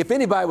if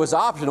anybody was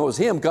optional, it was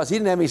Him, because He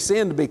didn't have any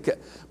sin to be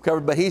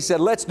covered. But He said,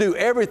 let's do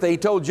everything. He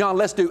told John,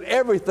 let's do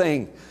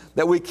everything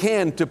that we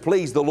can to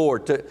please the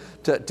Lord,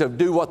 to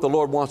do what the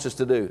Lord wants us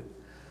to do.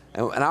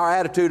 And our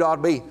attitude ought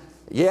to be,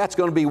 yeah, it's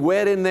going to be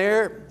wet in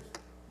there.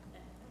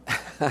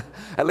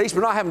 At least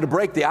we're not having to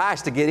break the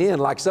ice to get in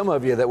like some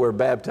of you that were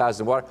baptized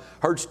in water.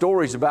 Heard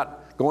stories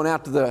about going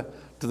out to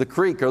the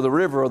creek or the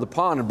river or the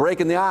pond and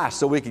breaking the ice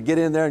so we could get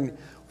in there and,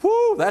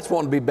 whoo, that's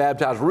wanting to be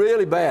baptized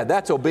really bad.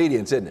 That's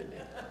obedience, isn't it?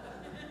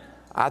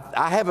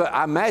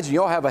 I imagine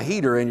y'all have a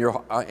heater in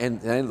your, and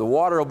the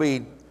water will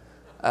be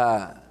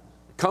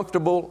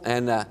comfortable,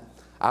 and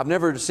I've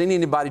never seen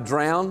anybody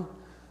drown.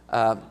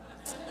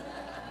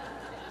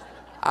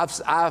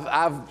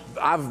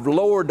 I've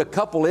lowered a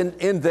couple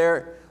in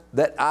there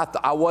that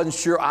I wasn't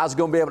sure I was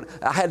going to be able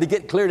to. I had to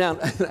get clear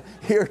down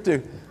here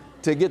to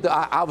get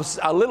I was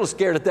a little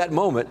scared at that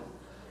moment.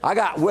 I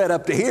got wet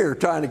up to here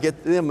trying to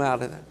get them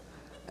out of there.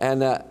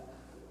 And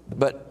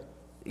but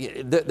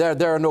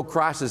there are no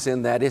crises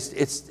in that.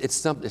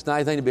 It's not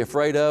anything to be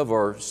afraid of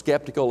or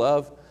skeptical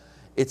of.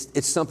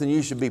 It's something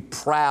you should be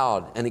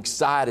proud and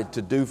excited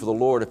to do for the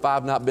Lord. If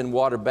I've not been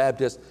water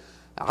baptized,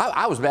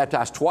 I was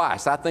baptized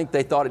twice. I think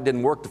they thought it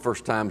didn't work the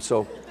first time,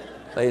 so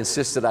they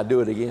insisted I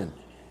do it again.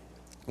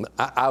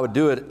 I would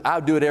do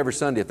it every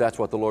Sunday if that's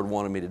what the Lord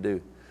wanted me to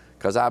do,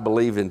 because I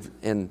believe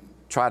in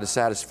try to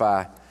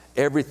satisfy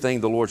everything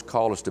the Lord's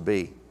called us to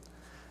be.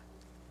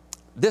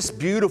 This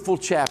beautiful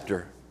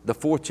chapter, the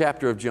 4th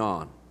chapter of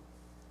John,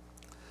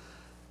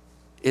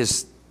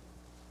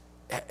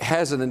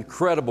 has an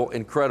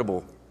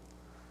incredible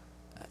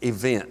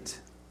event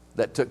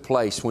that took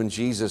place when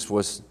Jesus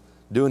was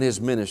doing his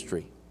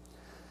ministry.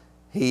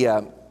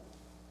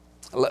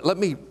 Let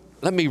me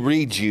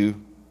read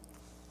you,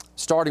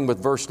 starting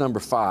with verse number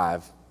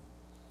 5.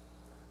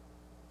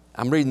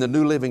 I'm reading the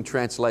New Living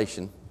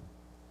Translation.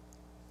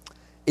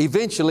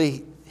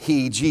 Eventually,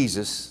 he,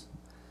 Jesus,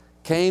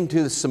 came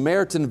to the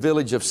Samaritan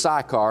village of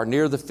Sychar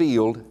near the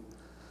field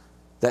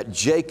that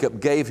Jacob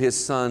gave his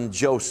son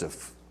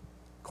Joseph.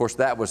 Of course,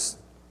 that was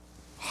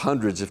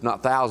hundreds, if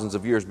not thousands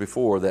of years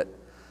before that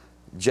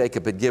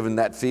Jacob had given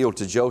that field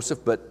to Joseph,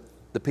 but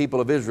the people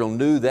of Israel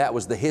knew that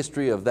was the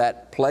history of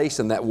that place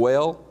and that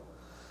well.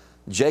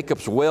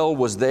 Jacob's well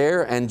was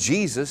there, and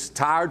Jesus,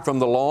 tired from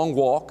the long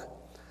walk,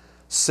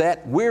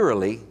 sat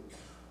wearily.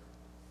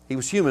 He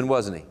was human,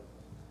 wasn't he?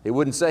 He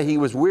wouldn't say he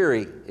was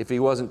weary if he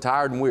wasn't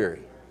tired and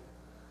weary.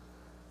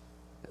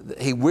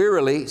 He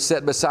wearily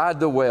sat beside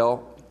the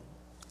well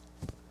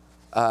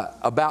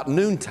about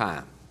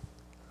noontime.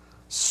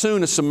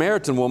 Soon a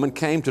Samaritan woman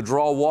came to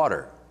draw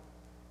water.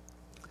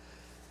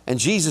 And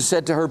Jesus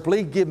said to her,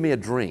 "Please give me a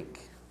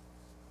drink."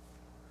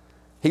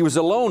 He was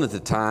alone at the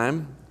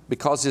time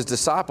because his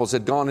disciples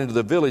had gone into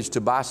the village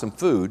to buy some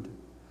food.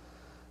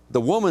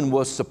 The woman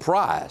was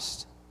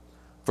surprised,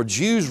 for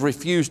Jews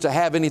refused to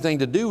have anything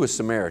to do with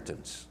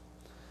Samaritans.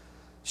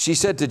 She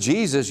said to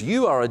Jesus,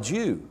 "You are a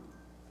Jew,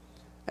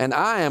 and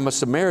I am a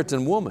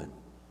Samaritan woman.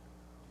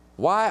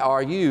 Why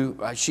are you,"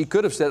 she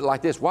could have said it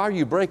like this, "Why are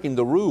you breaking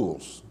the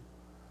rules?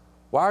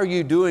 Why are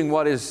you doing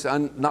what is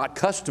not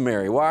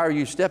customary? Why are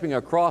you stepping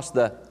across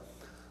the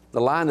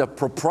line of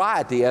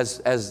propriety as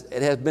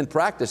it has been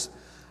practiced?"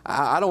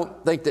 I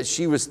don't think that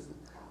she was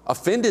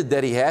offended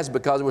that he has,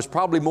 because it was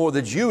probably more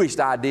the Jewish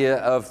idea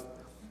of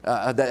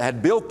that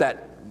had built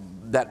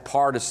that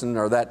partisan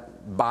or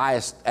that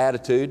biased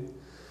attitude.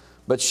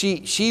 But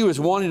she was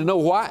wanting to know,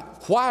 why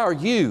are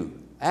you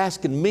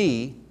asking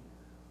me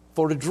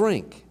for a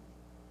drink?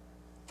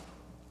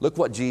 Look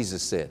what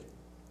Jesus said.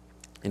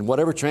 In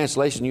whatever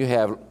translation you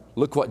have,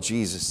 look what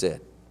Jesus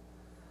said.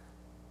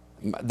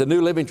 The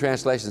New Living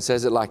Translation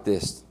says it like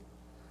this: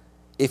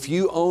 "If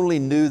you only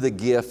knew the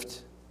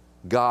gift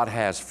God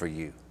has for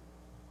you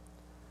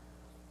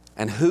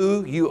and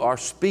who you are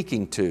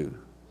speaking to,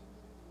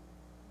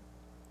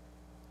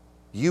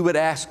 you would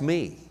ask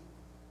me,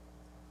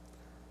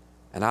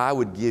 and I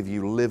would give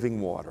you living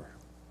water."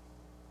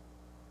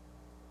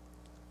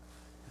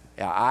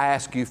 I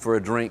ask you for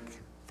a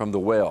drink from the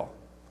well,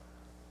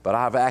 but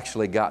I've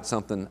actually got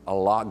something a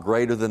lot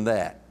greater than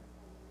that.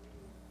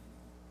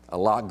 A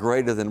lot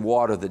greater than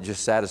water that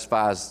just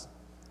satisfies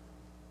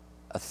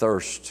a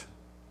thirst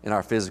in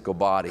our physical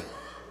body.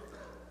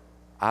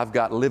 I've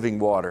got living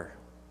water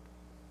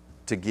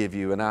to give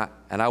you, and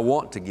I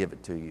want to give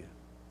it to you.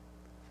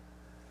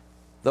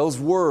 Those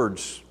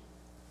words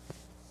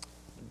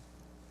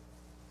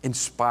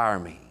inspire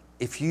me.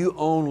 If you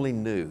only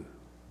knew,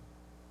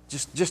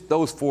 just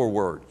those 4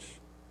 words.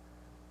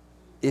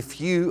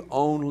 If you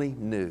only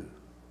knew.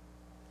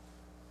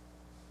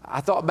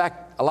 I thought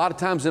back a lot of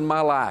times in my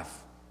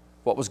life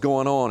what was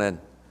going on, and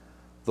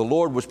the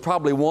Lord was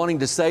probably wanting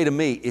to say to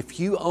me, if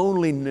you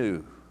only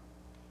knew.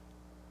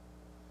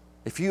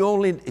 If you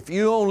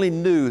only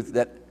knew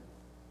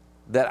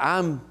that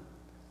I'm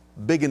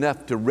big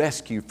enough to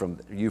rescue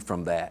you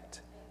from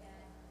that.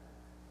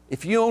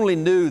 If you only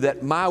knew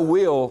that my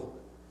will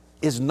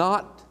is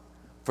not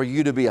for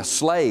you to be a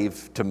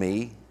slave to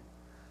me.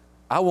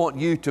 I want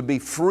you to be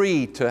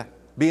free to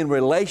be in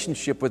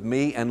relationship with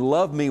me and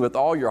love me with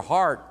all your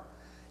heart.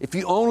 If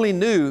you only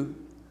knew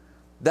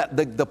that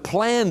the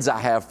plans I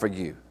have for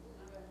you.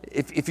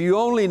 If you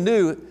only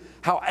knew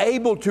how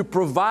able to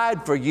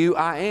provide for you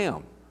I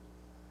am.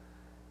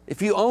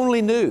 If you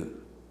only knew.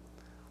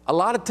 A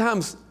lot of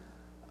times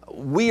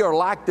we are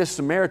like this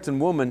Samaritan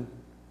woman,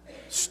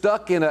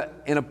 stuck in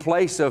a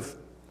place of,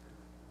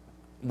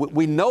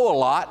 we know a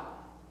lot,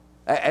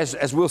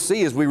 as we'll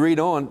see as we read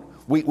on.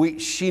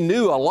 She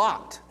knew a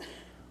lot,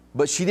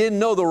 but she didn't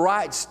know the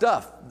right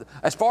stuff.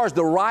 As far as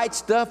the right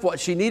stuff, what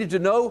she needed to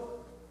know,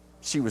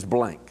 she was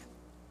blank.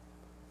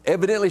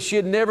 Evidently, she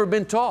had never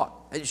been taught.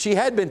 She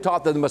had been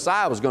taught that the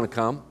Messiah was going to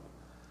come,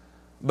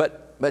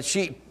 but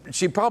she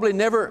probably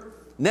never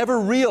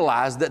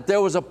realized that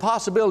there was a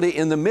possibility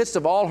in the midst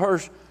of all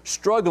her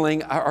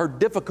struggling, her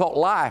difficult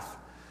life,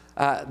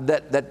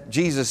 that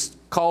Jesus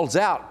calls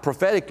out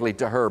prophetically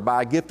to her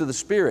by a gift of the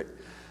Spirit.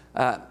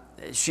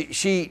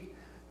 She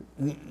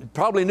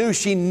probably knew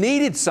she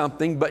needed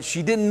something, but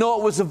she didn't know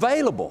it was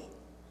available.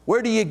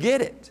 Where do you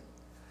get it?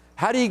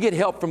 How do you get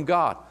help from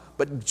God?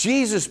 But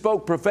Jesus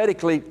spoke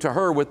prophetically to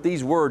her with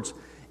these words,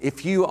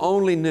 if you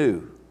only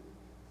knew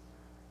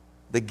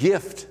the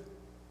gift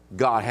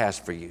God has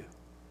for you.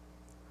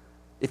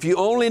 If you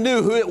only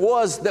knew who it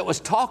was that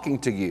was talking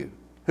to you,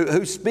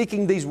 who's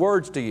speaking these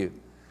words to you,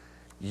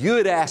 you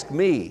would ask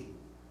me,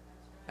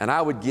 and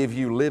I would give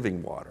you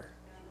living water.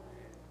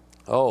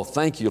 Oh,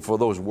 thank you for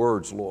those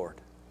words, Lord.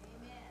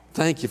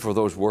 Thank you for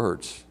those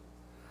words.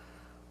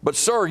 But,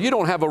 sir, you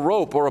don't have a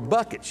rope or a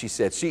bucket, she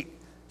said.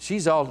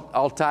 She's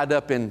all tied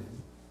up in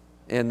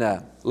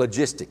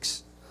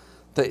logistics,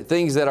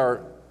 things that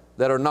are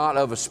not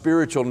of a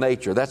spiritual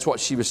nature. That's what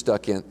she was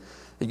stuck in.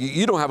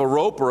 You don't have a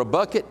rope or a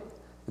bucket,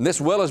 and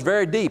this well is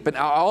very deep. And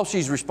all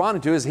she's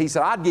responding to is, he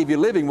said, I'd give you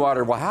living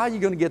water. Well, how are you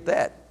going to get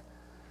that?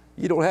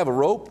 You don't have a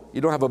rope.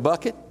 You don't have a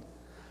bucket.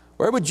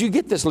 Where would you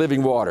get this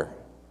living water?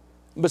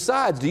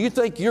 Besides, do you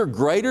think you're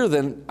greater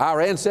than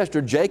our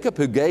ancestor Jacob,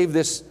 who gave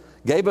us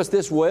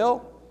this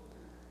well?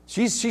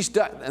 She's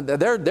stuck.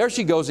 There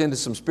she goes into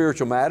some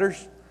spiritual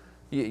matters.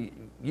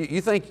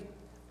 You think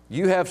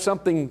you have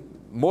something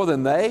more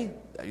than they?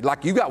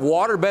 Like you got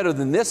water better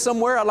than this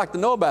somewhere? I'd like to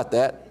know about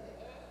that.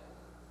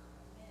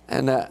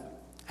 And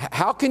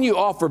how can you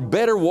offer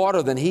better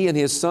water than he and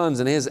his sons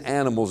and his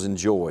animals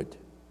enjoyed?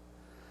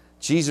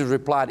 Jesus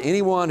replied,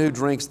 anyone who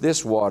drinks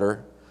this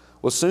water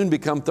will soon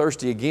become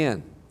thirsty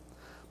again.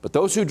 But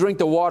those who drink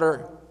the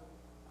water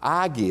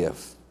I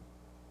give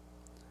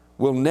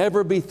will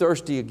never be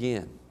thirsty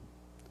again.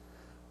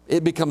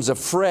 It becomes a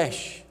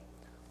fresh,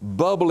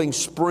 bubbling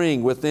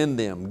spring within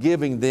them,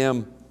 giving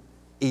them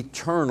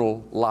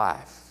eternal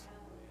life.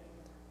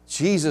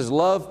 Jesus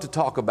loved to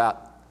talk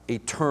about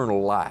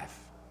eternal life.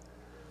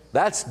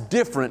 That's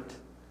different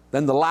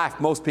than the life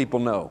most people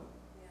know.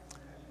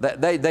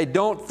 They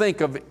don't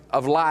think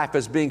of life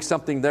as being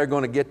something they're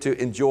going to get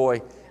to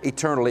enjoy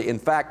eternally. In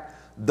fact,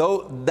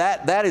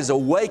 that is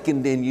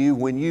awakened in you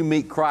when you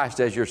meet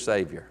Christ as your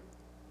Savior.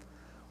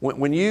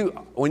 When you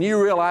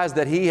realize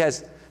that He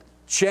has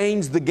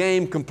changed the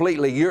game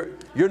completely,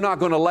 you're not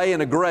going to lay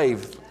in a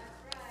grave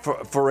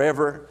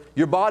forever.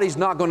 Your body's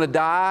not going to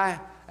die,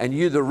 and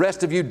the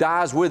rest of you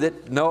dies with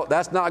it. No,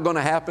 that's not going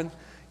to happen.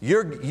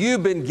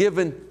 You've been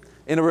given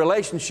in a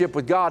relationship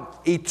with God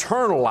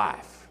eternal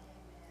life.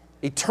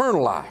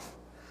 Eternal life.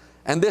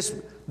 And this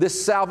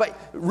salvation,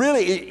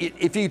 really,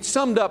 if you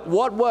summed up,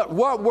 what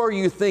were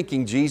you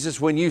thinking, Jesus,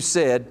 when you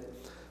said,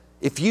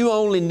 if you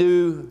only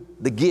knew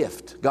the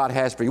gift God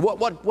has for you?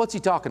 What's He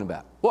talking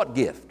about? What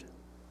gift?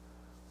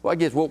 What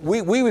gift? Well,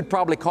 we would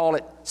probably call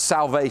it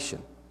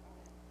salvation.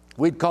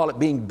 We'd call it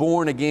being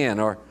born again,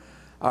 or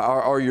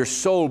your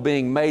soul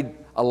being made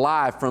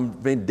alive from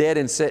being dead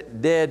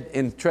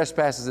in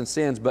trespasses and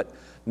sins, but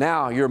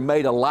now you're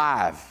made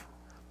alive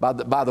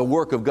by the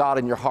work of God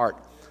in your heart.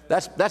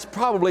 That's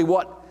probably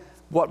what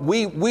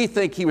we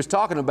think He was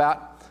talking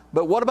about.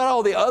 But what about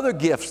all the other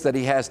gifts that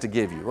He has to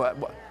give you?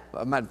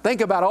 Think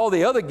about all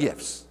the other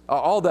gifts,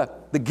 all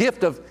the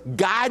gift of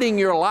guiding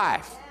your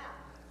life.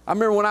 I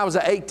remember when I was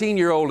an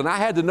 18-year-old and I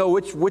had to know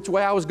which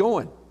way I was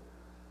going.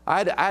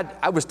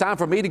 It was time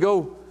for me to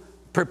go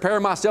prepare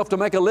myself to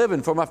make a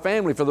living for my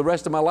family for the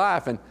rest of my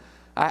life. And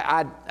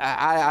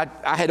I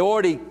had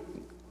already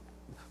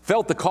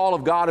felt the call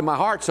of God in my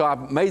heart, so I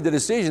made the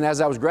decision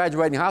as I was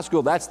graduating high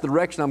school, that's the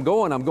direction I'm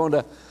going. I'm going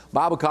to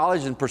Bible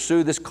college and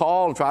pursue this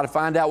call and try to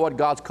find out what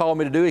God's called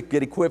me to do,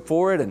 get equipped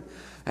for it.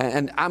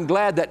 And I'm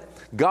glad that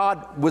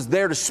God was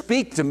there to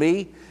speak to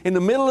me in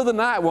the middle of the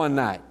night one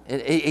night.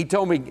 He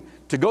told me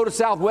to go to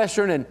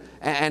Southwestern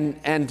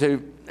and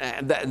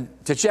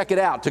to check it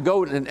out, to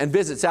go and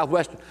visit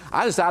Southwestern.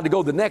 I decided to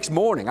go the next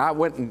morning. I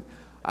went and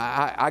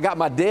I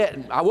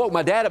woke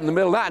my dad up in the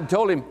middle of the night and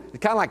told him,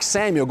 kind of like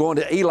Samuel going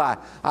to Eli.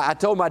 I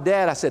told my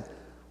dad, I said,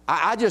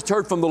 I just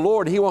heard from the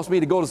Lord. He wants me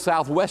to go to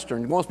Southwestern.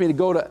 He wants me to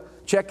go to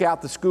check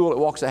out the school at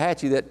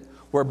Waxahachie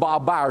where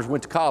Bob Byers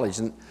went to college.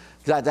 And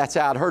that's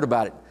how I'd heard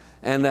about it.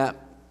 And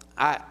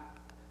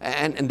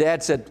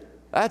Dad said,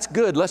 that's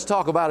good. Let's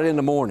talk about it in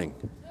the morning.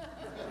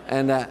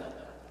 And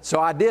so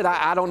I did.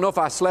 I don't know if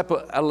I slept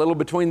a little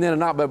between then and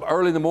not, but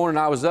early in the morning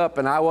I was up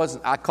and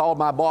I called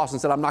my boss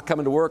and said, I'm not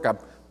coming to work.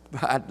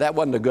 That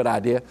wasn't a good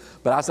idea.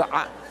 But I said,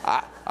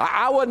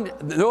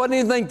 there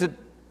wasn't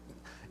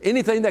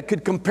anything that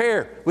could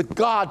compare with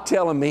God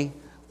telling me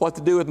what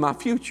to do with my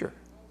future.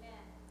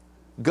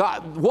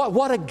 God,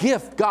 what a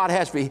gift God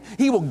has for you.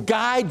 He will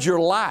guide your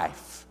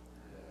life.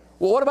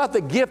 Well, what about the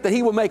gift that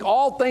He will make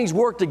all things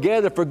work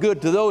together for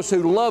good to those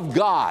who love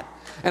God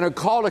and are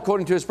called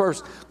according to His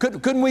purpose?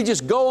 Couldn't we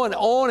just go on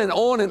and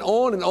on and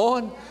on and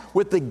on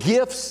with the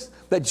gifts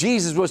that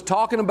Jesus was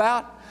talking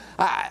about?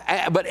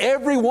 But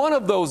every one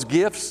of those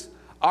gifts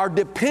are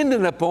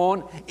dependent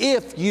upon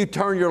if you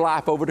turn your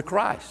life over to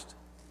Christ.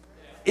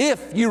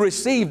 If you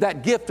receive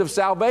that gift of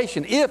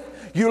salvation, if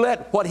you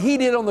let what He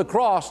did on the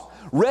cross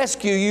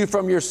rescue you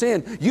from your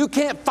sin. You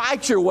can't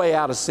fight your way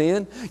out of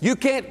sin. You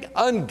can't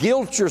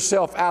unguilt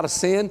yourself out of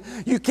sin.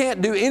 You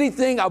can't do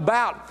anything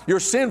about your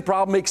sin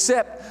problem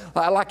except,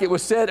 like it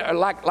was said, or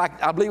like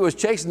I believe it was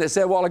Chasen that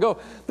said a while ago,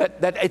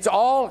 that it's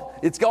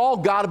all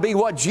got to be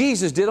what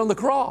Jesus did on the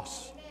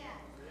cross.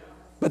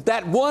 But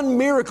that one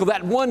miracle,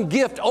 that one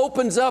gift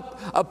opens up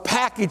a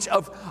package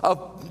of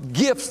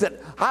gifts that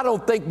I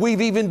don't think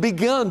we've even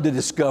begun to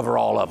discover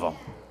all of them.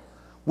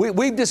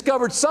 We've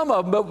discovered some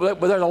of them, but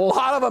there's a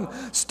lot of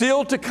them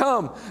still to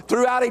come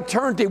throughout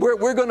eternity.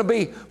 We're going to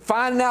be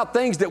finding out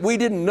things that we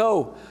didn't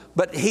know.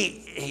 But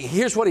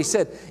here's what He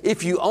said.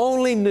 If you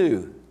only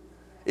knew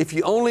if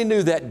you only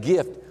knew that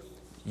gift,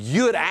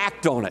 you'd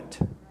act on it.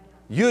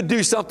 You'd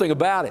do something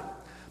about it.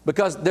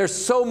 Because there's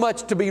so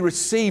much to be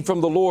received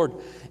from the Lord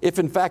if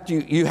in fact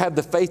you have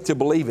the faith to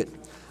believe it.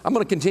 I'm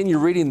going to continue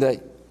reading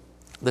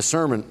the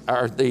sermon,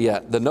 or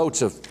the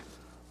notes of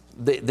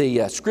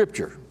the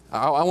scripture.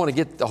 I want to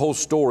get the whole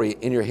story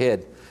in your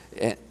head.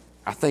 And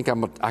I think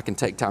I can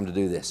take time to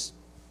do this.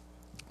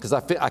 Because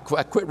I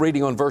quit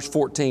reading on verse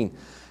 14.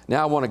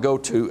 Now I want to go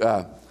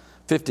to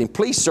 15.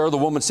 Please, sir, the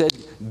woman said,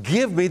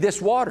 give me this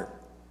water.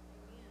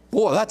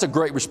 Boy, that's a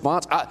great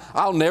response.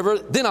 I'll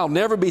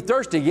never be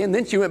thirsty again.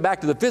 Then she went back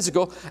to the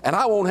physical, and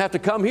I won't have to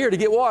come here to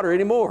get water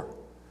anymore.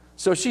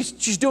 So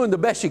she's doing the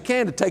best she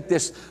can to take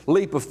this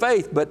leap of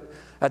faith, but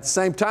at the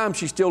same time,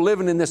 she's still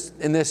living in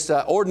this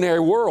ordinary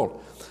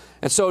world.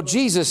 And so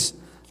Jesus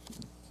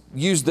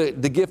used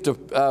the gift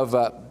of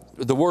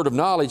the word of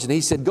knowledge, and he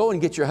said, go and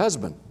get your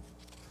husband.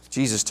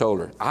 Jesus told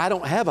her, I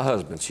don't have a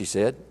husband, she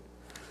said.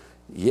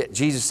 Yet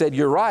Jesus said,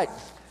 you're right.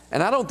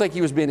 And I don't think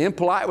he was being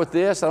impolite with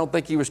this. I don't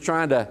think he was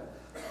trying to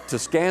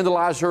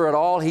scandalize her at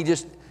all.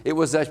 It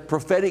was a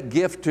prophetic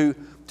gift to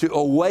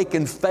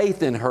awaken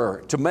faith in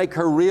her, to make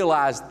her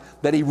realize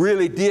that he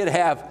really did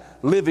have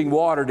living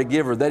water to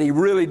give her, that he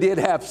really did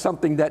have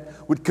something that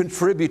would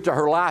contribute to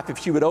her life if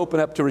she would open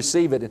up to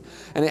receive it.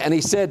 And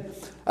he said,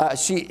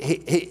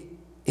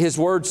 his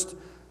words,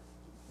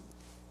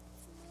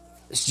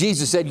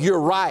 Jesus said, you're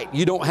right.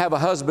 You don't have a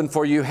husband,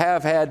 for you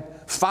have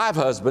had 5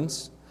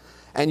 husbands.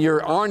 And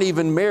you aren't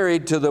even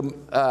married to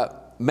the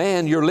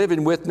man you're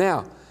living with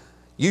now.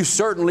 You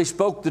certainly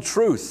spoke the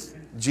truth,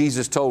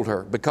 Jesus told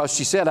her, because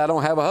she said, I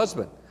don't have a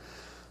husband.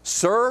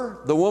 Sir,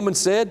 the woman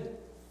said,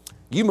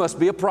 you must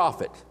be a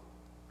prophet.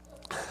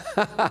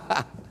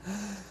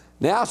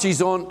 Now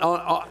she's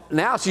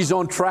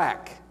on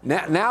track.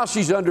 Now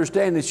she's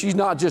understanding she's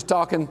not just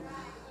talking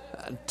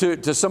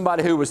to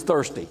somebody who was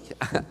thirsty.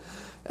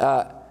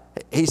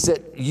 He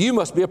said, you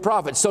must be a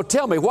prophet. So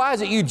tell me, why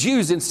is it you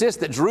Jews insist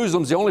that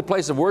Jerusalem's the only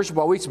place of worship,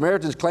 while we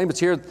Samaritans claim it's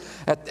here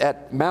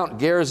at Mount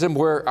Gerizim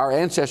where our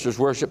ancestors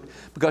worshiped?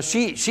 Because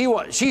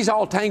she's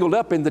all tangled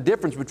up in the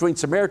difference between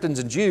Samaritans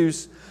and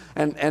Jews.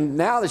 And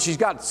now that she's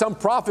got some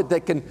prophet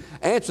that can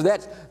answer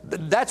that,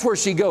 that's where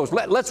she goes.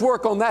 Let's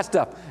work on that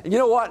stuff. And you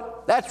know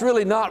what? That's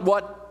really not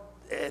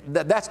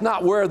that's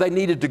not where they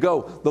needed to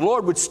go. The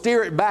Lord would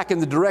steer it back in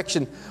the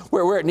direction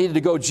where it needed to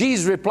go.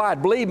 Jesus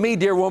replied, believe me,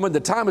 dear woman, the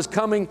time is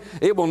coming.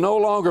 It will no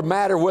longer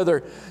matter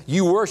whether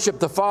you worship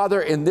the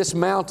Father on this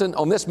mountain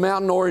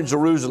or in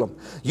Jerusalem.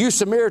 You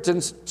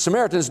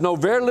Samaritans know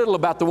very little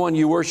about the one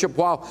you worship,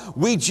 while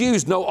we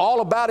Jews know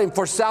all about him,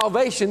 for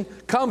salvation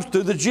comes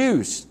through the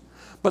Jews.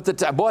 But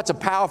it's a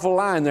powerful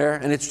line there,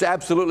 and it's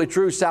absolutely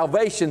true.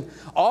 Salvation,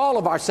 all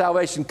of our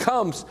salvation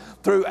comes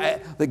through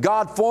the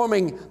God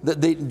forming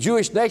the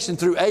Jewish nation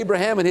through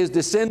Abraham and his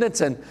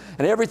descendants, and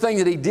everything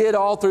that he did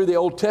all through the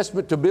Old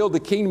Testament to build the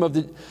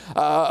kingdom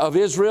of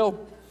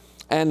Israel.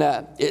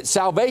 And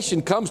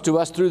salvation comes to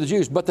us through the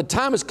Jews. But the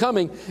time is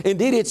coming,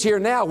 indeed it's here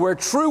now, where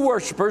true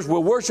worshipers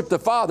will worship the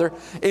Father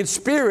in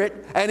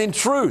spirit and in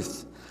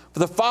truth. For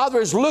the Father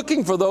is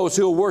looking for those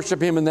who will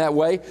worship him in that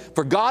way.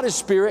 For God is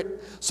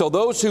spirit, so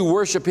those who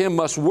worship him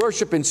must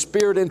worship in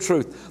spirit and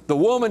truth. The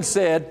woman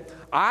said,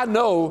 I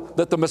know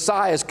that the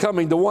Messiah is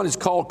coming, the one is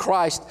called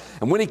Christ.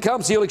 And when he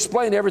comes, he'll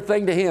explain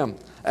everything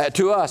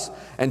to us.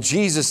 And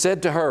Jesus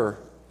said to her,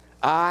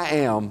 I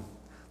am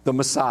the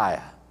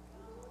Messiah.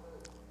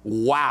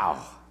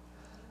 Wow.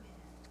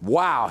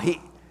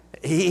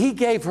 He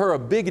gave her a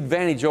big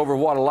advantage over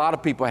what a lot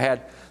of people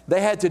had. They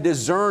had to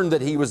discern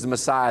that he was the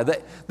Messiah.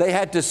 They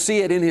had to see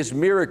it in his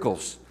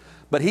miracles.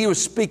 But he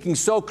was speaking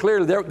so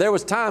clearly. There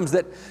was times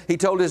that he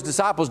told his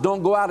disciples,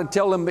 don't go out and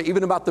tell them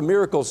even about the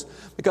miracles,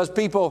 because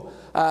people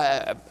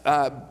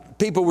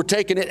were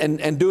taking it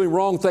and doing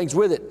wrong things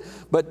with it.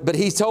 But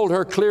he told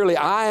her clearly,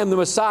 I am the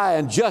Messiah.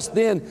 And just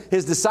then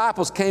his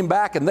disciples came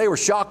back, and they were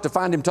shocked to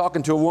find him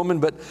talking to a woman,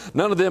 but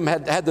none of them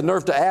had the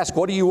nerve to ask,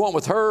 what do you want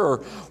with her? Or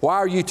why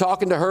are you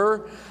talking to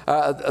her?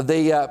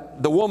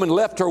 The woman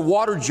left her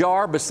water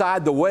jar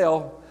beside the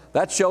well.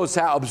 That shows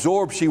how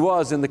absorbed she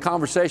was in the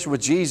conversation with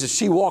Jesus.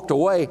 She walked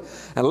away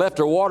and left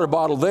her water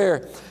bottle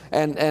there.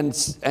 And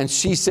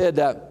she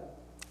said,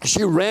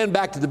 she ran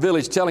back to the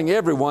village telling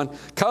everyone,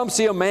 come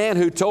see a man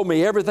who told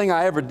me everything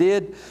I ever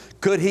did.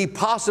 Could he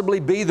possibly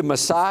be the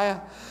Messiah?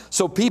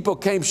 So people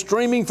came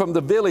streaming from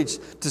the village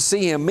to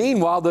see him.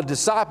 Meanwhile, the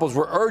disciples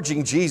were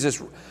urging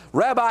Jesus,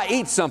 Rabbi,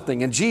 eat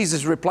something. And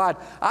Jesus replied,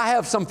 I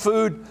have some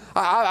food.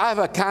 I have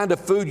a kind of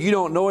food you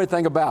don't know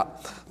anything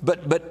about.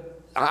 But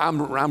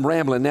I'm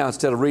rambling now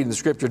instead of reading the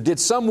scripture. Did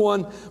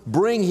someone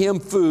bring him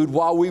food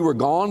while we were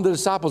gone? The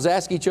disciples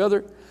asked each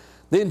other.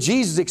 Then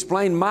Jesus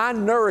explained, my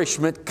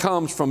nourishment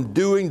comes from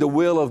doing the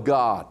will of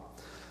God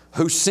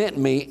who sent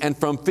me and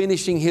from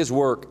finishing his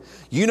work.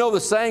 You know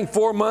the saying,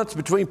 4 months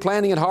between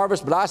planting and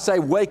harvest, but I say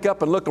wake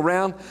up and look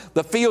around.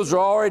 The fields are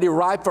already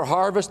ripe for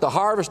harvest. The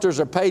harvesters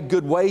are paid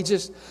good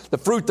wages. The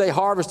fruit they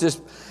harvest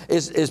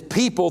is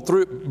people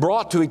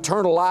brought to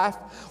eternal life.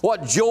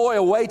 What joy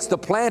awaits the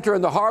planter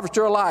and the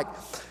harvester alike.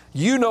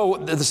 You know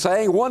the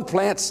saying, one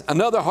plants,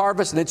 another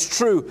harvests, and it's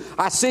true.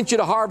 I sent you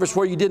to harvest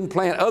where you didn't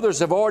plant. Others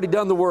have already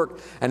done the work,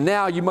 and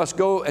now you must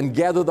go and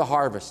gather the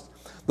harvest.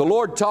 The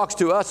Lord talks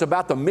to us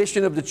about the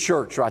mission of the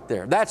church right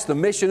there. That's the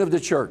mission of the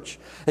church.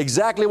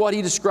 Exactly what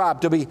He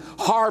described, to be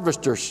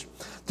harvesters,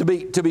 to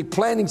be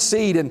planting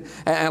seed and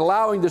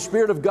allowing the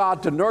Spirit of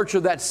God to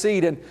nurture that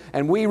seed,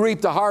 and we reap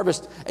the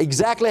harvest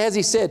exactly as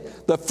He said.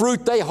 The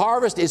fruit they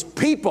harvest is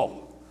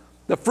people.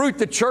 The fruit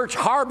the church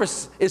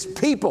harvests is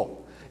people.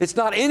 It's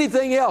not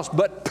anything else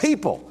but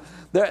people.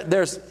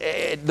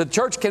 The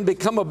church can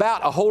become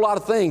about a whole lot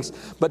of things,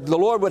 but the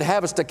Lord would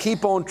have us to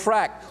keep on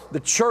track.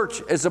 The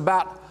church is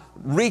about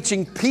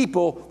reaching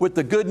people with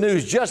the good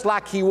news, just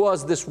like He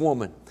was this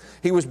woman.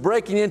 He was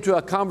breaking into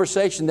a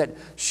conversation that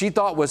she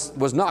thought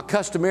was not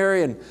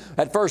customary and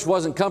at first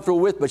wasn't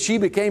comfortable with, but she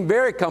became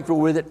very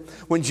comfortable with it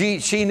when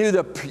she knew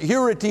the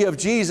purity of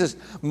Jesus'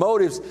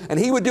 motives. And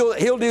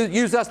He'll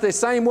use us the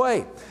same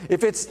way.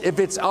 If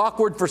it's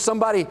awkward for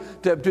somebody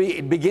to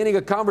be beginning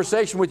a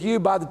conversation with you,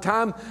 by the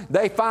time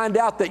they find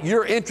out that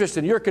your interest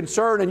and your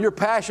concern and your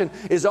passion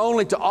is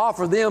only to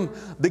offer them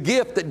the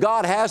gift that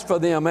God has for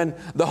them and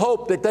the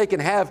hope that they can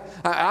have,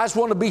 I just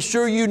want to be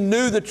sure you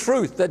knew the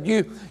truth, that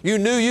you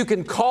knew you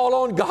can call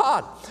on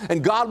God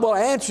and God will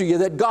answer you,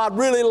 that God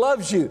really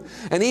loves you.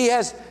 And He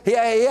has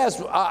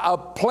a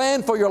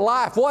plan for your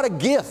life. What a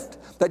gift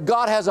that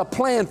God has a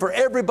plan for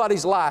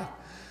everybody's life.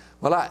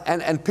 Well,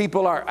 and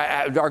people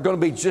are going to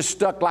be just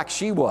stuck like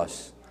she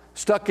was,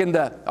 stuck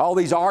into all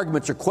these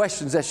arguments or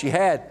questions that she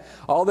had,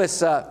 all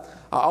this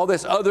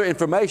other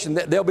information.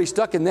 They'll be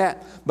stuck in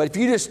that. But if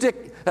you just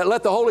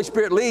let the Holy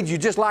Spirit lead you,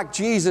 just like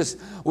Jesus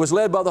was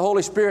led by the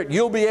Holy Spirit,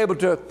 you'll be able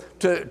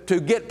to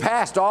get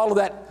past all of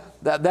that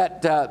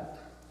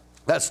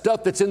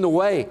stuff that's in the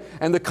way,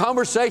 and the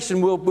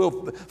conversation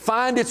will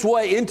find its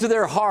way into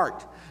their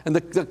heart, and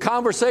the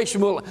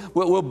conversation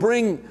will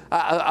bring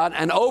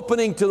an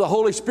opening to the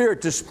Holy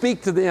Spirit to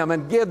speak to them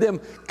and give them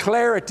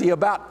clarity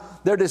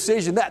about their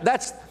decision.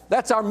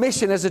 That's our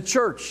mission as a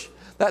church.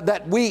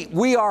 That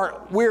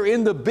we're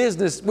in the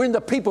business, we're in the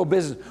people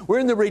business, we're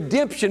in the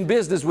redemption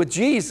business with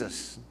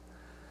Jesus.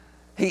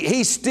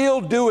 He's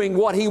still doing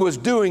what He was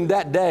doing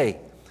that day.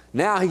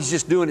 Now He's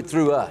just doing it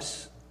through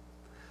us.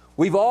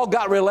 We've all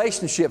got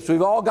relationships.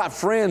 We've all got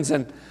friends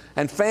and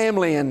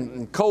family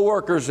and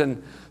co-workers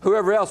and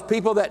whoever else,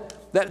 people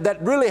that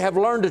really have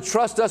learned to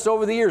trust us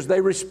over the years. They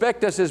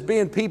respect us as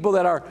being people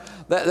that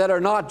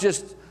are not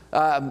just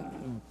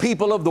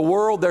people of the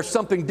world. There's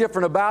something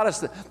different about us.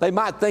 They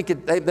might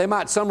think they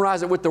might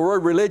summarize it with the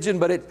word religion,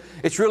 but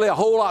it's really a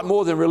whole lot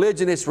more than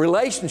religion. It's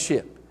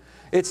relationship.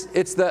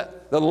 It's the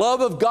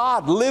love of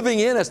God living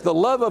in us, the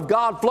love of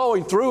God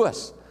flowing through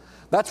us.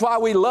 That's why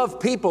we love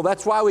people.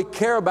 That's why we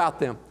care about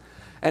them.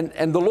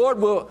 And the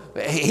Lord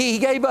He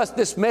gave us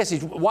this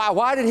message.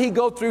 Why did He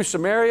go through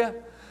Samaria?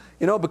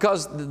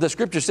 Because the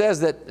Scripture says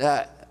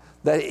that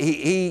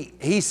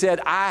He said,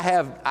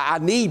 I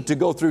need to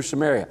go through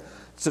Samaria.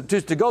 So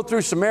to go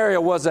through Samaria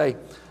was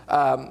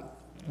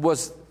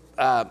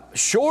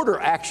shorter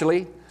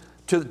actually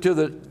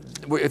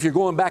if you're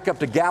going back up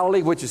to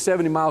Galilee, which is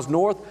 70 miles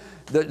north.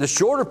 The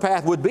shorter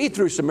path would be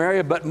through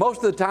Samaria, but most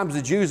of the times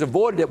the Jews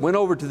avoided it, went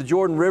over to the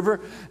Jordan River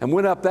and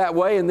went up that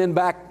way and then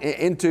back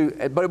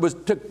but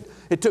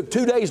it took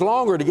 2 days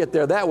longer to get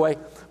there that way.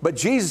 But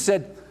Jesus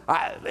said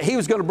He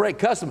was going to break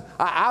custom.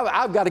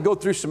 I've got to go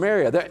through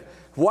Samaria.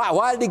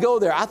 Why did He go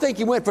there? I think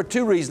He went for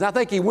two reasons. I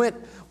think He went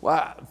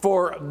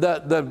for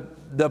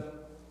the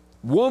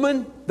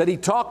woman that He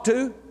talked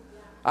to.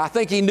 I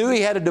think He knew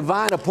He had a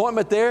divine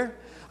appointment there.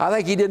 I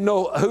think He didn't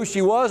know who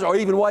she was or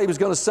even what He was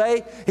going to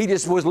say. He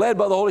just was led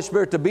by the Holy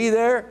Spirit to be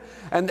there.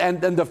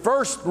 And the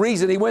first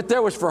reason He went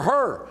there was for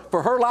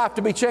her life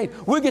to be changed.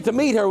 We'll get to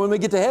meet her when we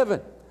get to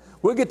heaven.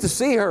 We'll get to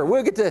see her.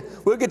 We'll get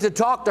to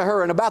talk to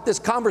her and about this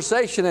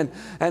conversation.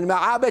 And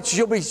I bet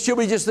she'll be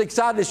just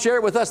excited to share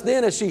it with us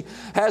then, as she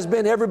has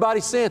been everybody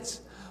since.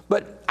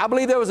 But I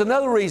believe there was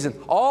another reason.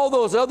 All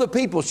those other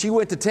people she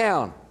went to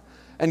town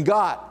and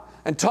got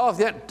and told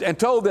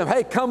them,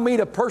 hey, come meet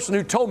a person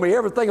who told me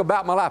everything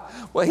about my life.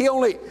 Well, he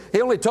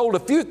only told a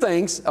few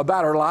things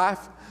about her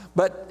life,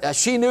 but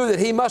she knew that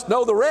He must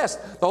know the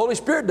rest. The Holy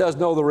Spirit does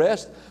know the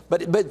rest,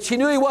 but she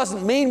knew He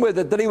wasn't mean with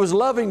it, that He was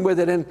loving with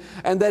it, and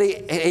that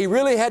he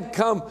really had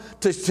come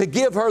to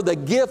give her the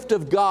gift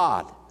of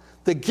God.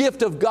 The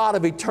gift of God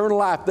of eternal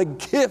life, the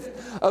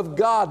gift of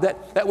God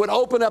that would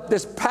open up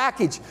this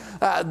package,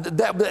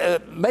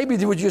 maybe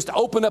they would just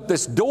open up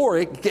this door.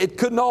 It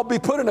couldn't all be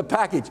put in a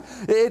package.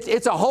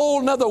 It's a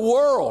whole nother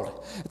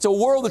world. It's a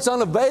world that's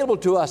unavailable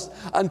to us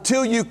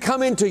until you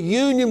come into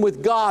union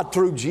with God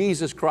through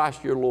Jesus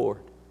Christ your Lord.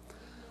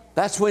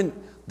 That's when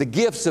the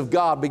gifts of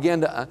God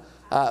begin to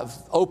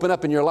open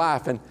up in your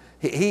life. And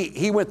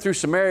He went through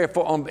Samaria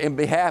in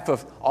behalf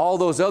of all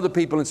those other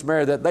people in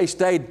Samaria, that they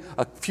stayed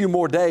a few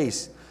more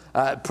days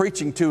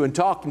preaching to and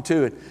talking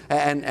to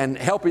and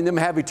helping them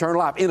have eternal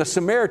life in a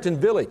Samaritan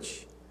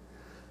village.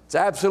 It's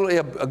absolutely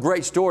a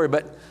great story,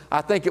 but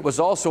I think it was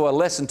also a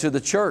lesson to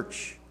the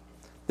church.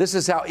 This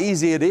is how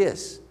easy it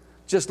is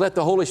Just let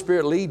the Holy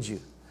Spirit lead you.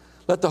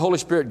 Let the Holy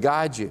Spirit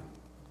guide you.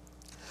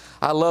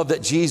 I love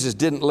that Jesus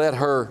didn't let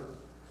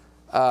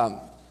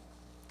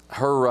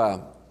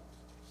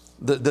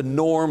the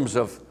norms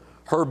of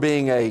her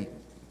being a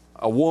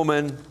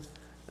woman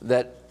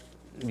that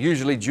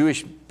usually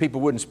Jewish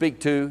people wouldn't speak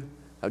to,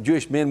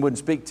 Jewish men wouldn't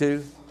speak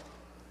to.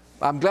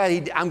 I'm glad he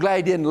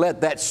didn't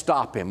let that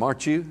stop him,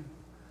 aren't you?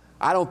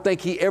 I don't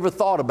think he ever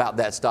thought about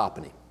that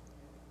stopping him.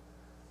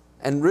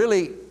 And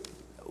really,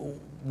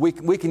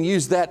 we can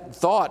use that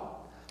thought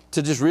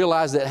to just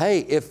realize that, hey,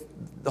 if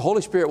the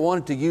Holy Spirit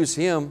wanted to use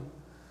him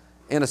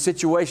in a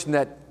situation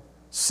that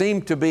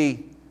seemed to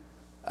be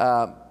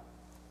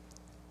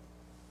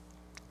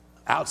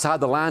outside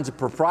the lines of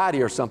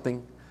propriety or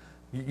something,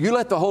 you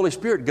let the Holy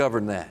Spirit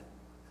govern that.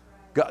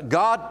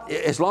 God,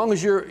 as long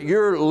as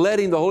you're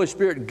letting the Holy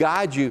Spirit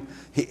guide you,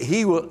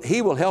 He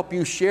will help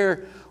you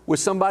share with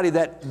somebody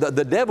that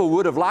the devil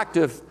would have liked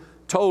to have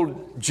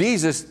told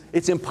Jesus,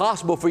 it's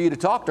impossible for you to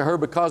talk to her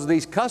because of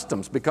these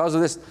customs, because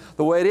of this,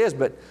 the way it is.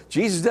 But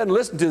Jesus doesn't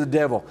listen to the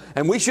devil,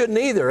 and we shouldn't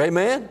either,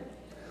 amen?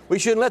 We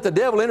shouldn't let the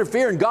devil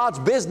interfere in God's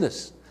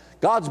business.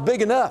 God's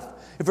big enough.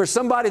 If there's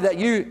somebody that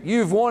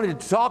you've wanted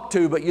to talk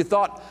to, but you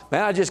thought,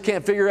 man, I just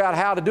can't figure out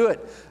how to do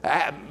it,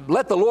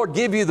 let the Lord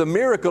give you the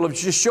miracle of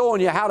just showing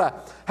you how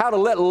to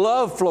let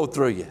love flow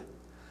through you.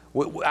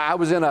 I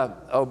was in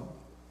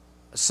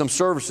some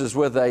services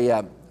with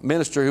a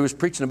minister who was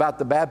preaching about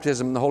the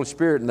baptism in the Holy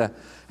Spirit and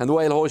the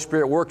way the Holy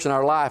Spirit works in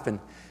our life. And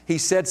he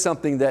said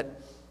something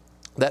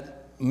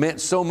that meant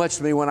so much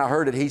to me when I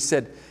heard it. He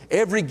said,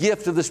 every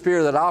gift of the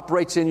Spirit that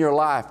operates in your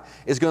life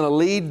is going to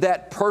lead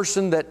that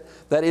person that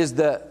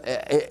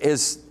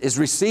is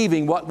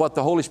receiving what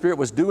the Holy Spirit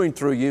was doing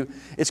through you.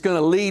 It's going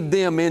to lead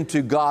them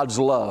into God's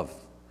love.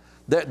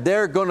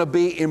 They're going to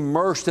be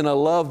immersed in a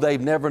love they've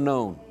never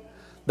known.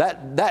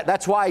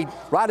 That's why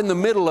right in the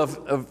middle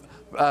of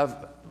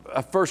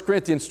 1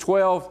 Corinthians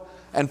 12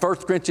 and 1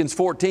 Corinthians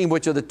 14,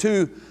 which are the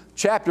two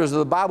chapters of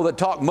the Bible that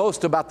talk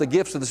most about the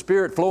gifts of the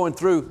Spirit flowing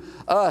through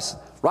us,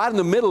 right in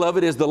the middle of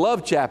it is the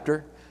love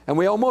chapter. And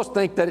we almost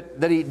think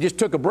that he just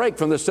took a break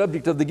from the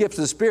subject of the gifts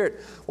of the Spirit.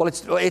 Well,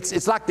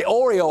 it's like the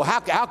Oreo.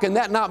 How can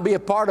that not be a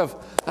part of,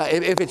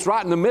 if it's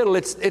right in the middle,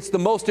 it's the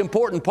most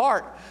important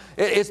part.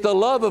 It's the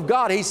love of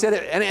God. He said,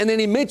 and then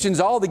he mentions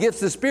all the gifts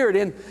of the Spirit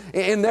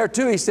in there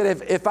too. He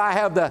said, if I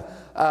have the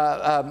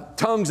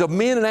tongues of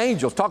men and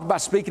angels, talk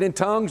about speaking in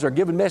tongues or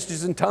giving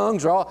messages in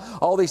tongues or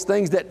all these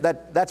things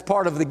that's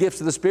part of the gifts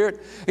of the Spirit.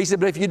 He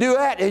said, but if you do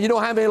that and you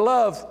don't have any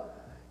love,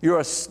 you're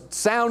a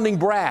sounding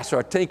brass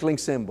or a tinkling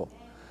cymbal.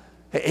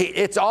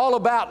 It's all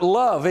about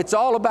love. It's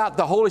all about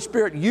the Holy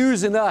Spirit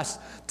using us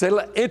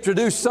to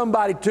introduce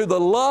somebody to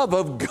the love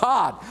of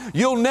God.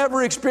 You'll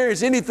never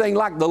experience anything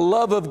like the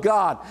love of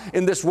God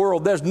in this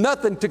world. There's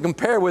nothing to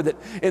compare with it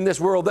in this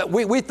world. That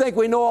we think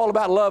we know all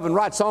about love and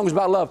write songs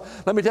about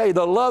love. Let me tell you,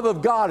 the love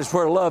of God is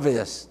where love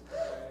is.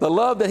 The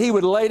love that He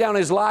would lay down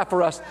His life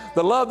for us.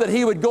 The love that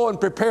He would go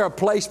and prepare a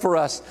place for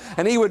us.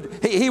 And He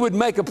would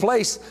make a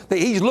place that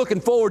He's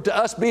looking forward to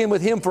us being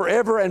with Him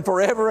forever and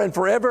forever and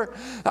forever.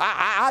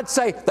 I'd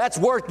say that's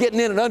worth getting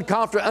in an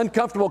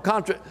uncomfortable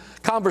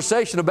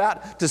conversation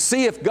about, to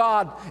see if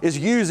God is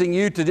using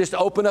you to just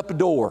open up a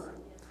door.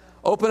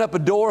 Open up a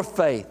door of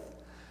faith.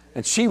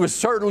 And she was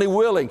certainly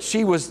willing.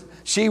 She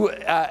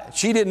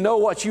didn't know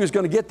what she was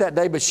going to get that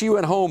day, but she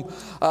went home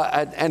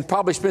and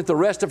probably spent the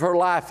rest of her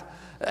life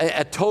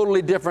a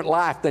totally different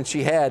life than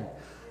she had.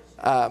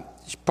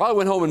 She probably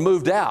went home and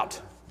moved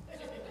out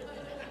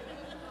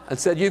and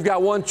said, you've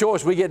got one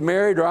choice. We get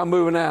married or I'm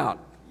moving out.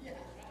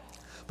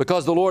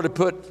 Because the Lord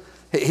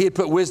He had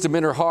put wisdom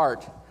in her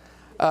heart.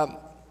 And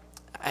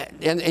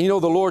you know,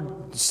 the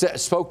Lord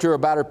spoke to her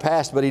about her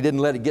past, but He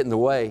didn't let it get in the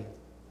way.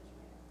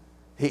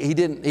 He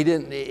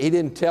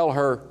didn't tell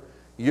her,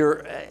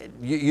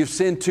 you've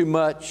sinned too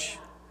much.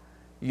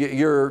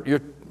 You're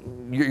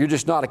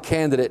just not a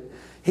candidate.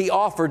 He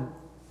offered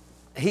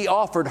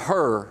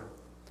her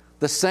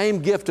the same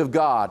gift of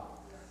God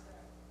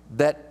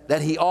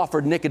that He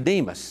offered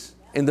Nicodemus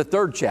in the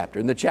 3rd chapter,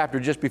 in the chapter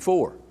just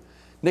before.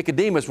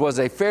 Nicodemus was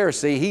a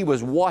Pharisee. He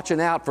was watching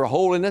out for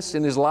holiness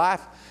in his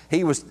life.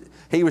 He was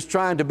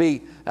trying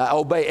to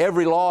obey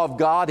every law of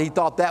God. He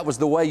thought that was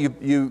the way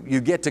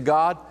you get to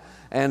God.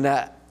 And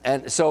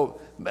so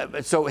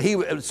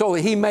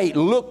he may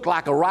look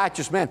like a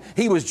righteous man.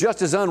 He was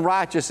just as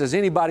unrighteous as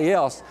anybody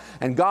else.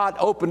 And God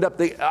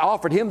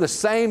offered him the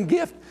same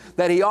gift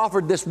that He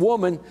offered this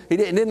woman. He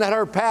didn't let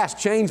her past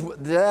change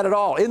that at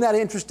all. Isn't that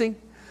interesting?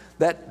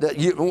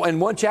 In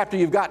one chapter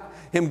you've got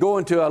him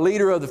going to a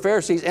leader of the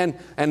Pharisees, and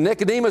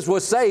Nicodemus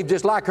was saved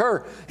just like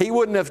her. He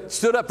wouldn't have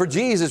stood up for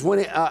Jesus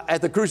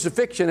at the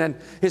crucifixion and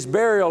His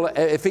burial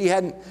if he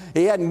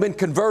hadn't been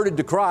converted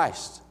to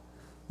Christ.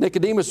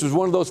 Nicodemus was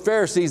one of those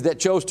Pharisees that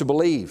chose to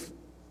believe.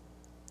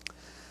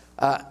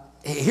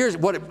 Here's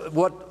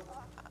what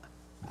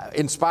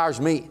inspires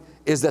me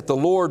is that the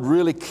Lord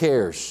really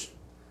cares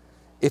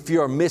if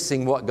you are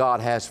missing what God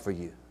has for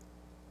you.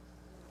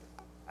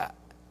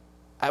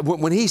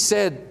 When He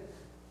said,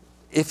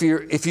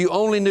 if you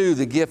only knew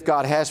the gift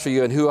God has for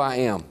you and who I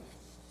am.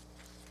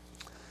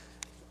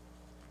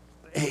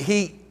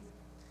 He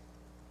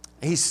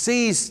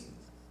sees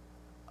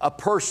a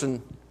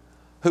person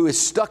who is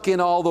stuck in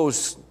all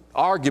those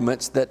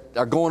arguments that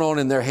are going on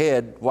in their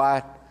head,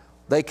 why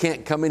they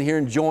can't come in here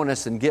and join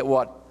us and get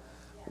what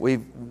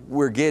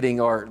we're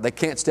getting, or they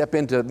can't step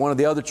into one of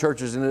the other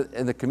churches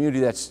in the community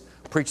that's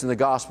preaching the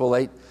gospel.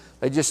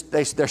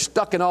 They're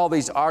stuck in all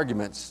these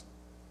arguments.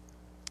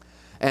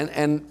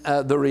 And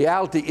the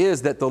reality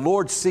is that the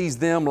Lord sees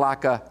them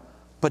like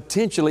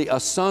potentially a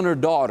son or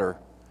daughter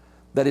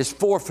that is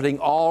forfeiting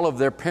all of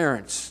their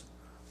parents'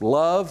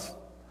 love,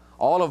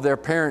 all of their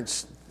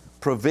parents'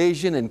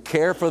 provision and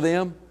care for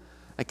them.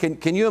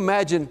 And can you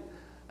imagine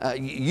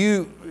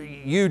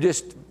you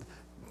just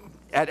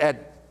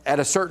at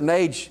a certain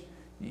age,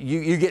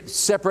 you get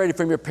separated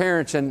from your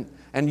parents and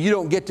you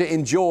don't get to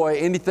enjoy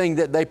anything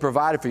that they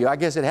provided for you. I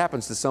guess it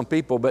happens to some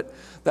people, but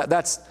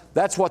that's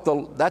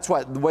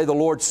the way the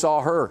Lord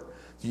saw her.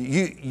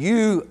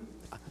 You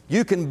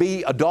can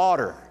be a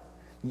daughter.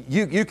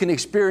 You can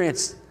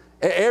experience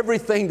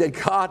everything that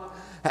God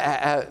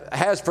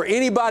has for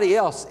anybody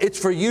else. It's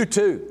for you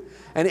too.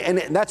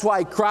 And that's why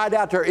he cried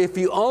out to her, if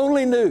you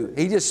only knew.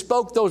 He just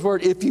spoke those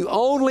words, if you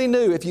only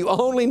knew, if you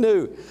only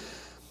knew.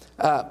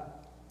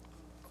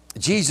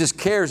 Jesus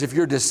cares if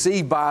you're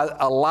deceived by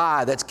a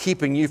lie that's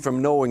keeping you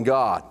from knowing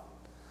God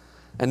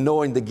and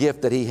knowing the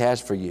gift that He has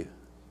for you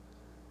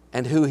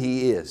and who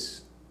He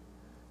is.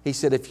 He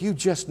said, if you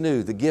just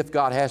knew the gift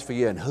God has for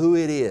you and who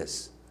it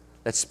is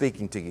that's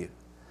speaking to you.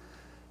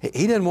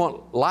 He didn't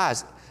want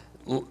lies.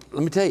 Let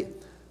me tell you,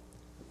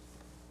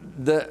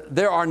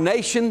 there are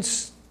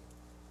nations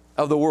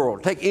of the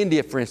world. Take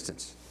India, for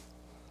instance.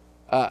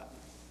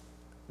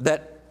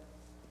 That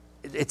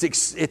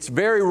it's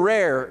very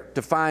rare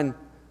to find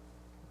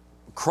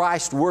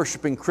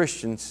Christ-worshiping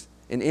Christians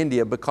in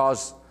India,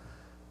 because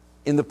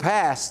in the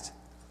past,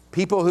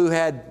 people who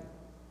had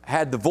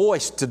the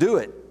voice to do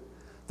it,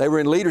 they were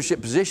in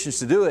leadership positions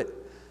to do it,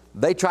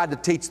 they tried to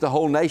teach the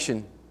whole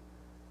nation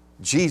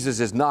Jesus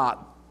is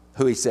not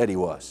who He said He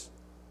was.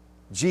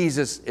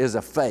 Jesus is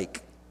a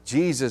fake.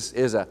 Jesus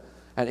is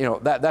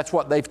that's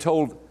what they've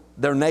told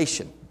their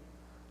nation.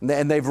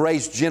 And they've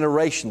raised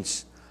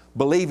generations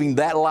believing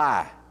that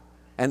lie.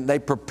 And they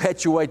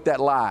perpetuate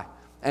that lie.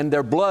 And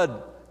their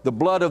blood, the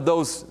blood of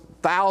those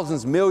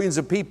thousands, millions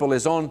of people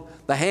is on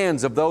the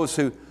hands of those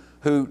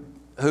who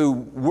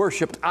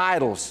worshiped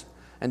idols.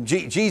 And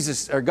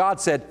Jesus, or God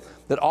said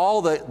that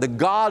all the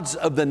gods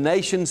of the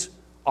nations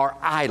are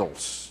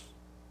idols.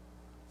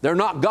 They're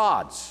not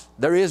gods.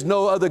 There is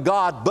no other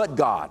God but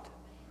God.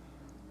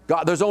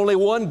 There's only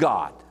one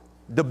God,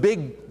 the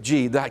big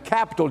G, the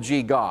capital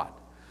G God.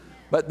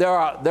 But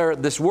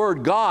this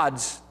word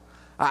gods.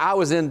 I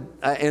was in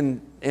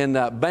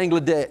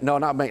Bangladesh. No,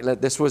 not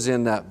Bangladesh. This was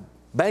in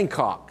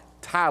Bangkok,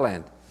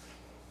 Thailand.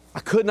 I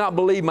could not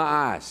believe my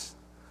eyes.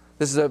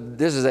 This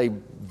is a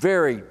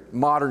very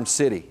modern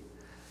city,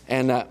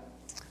 and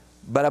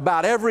but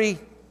about every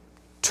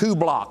 2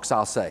 blocks,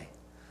 I'll say,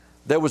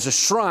 there was a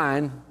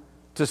shrine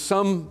to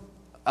some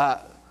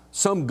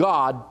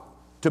god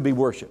to be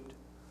worshipped.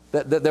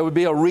 That there would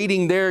be a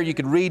reading there. You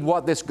could read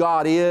what this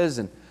god is,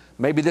 and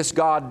maybe this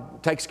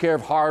god takes care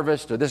of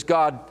harvest, or this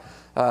god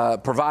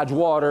provides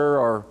water,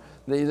 or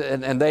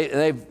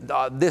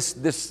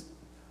this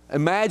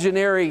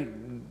imaginary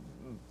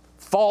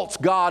false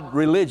god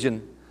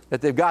religion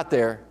that they've got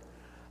there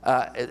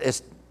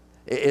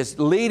is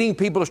leading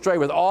people astray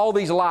with all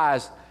these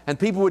lies. And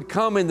people would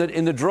come in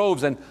the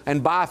droves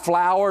and buy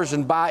flowers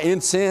and buy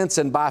incense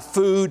and buy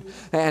food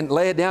and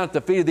lay it down at the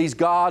feet of these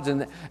gods,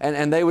 and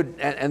they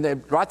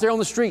right there on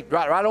the street,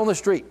 right on the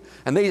street.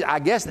 And these, I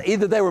guess,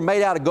 either they were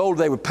made out of gold or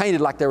they were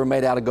painted like they were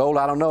made out of gold.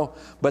 I don't know,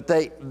 but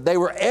they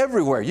were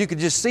everywhere. You could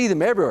just see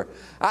them everywhere.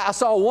 I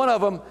saw one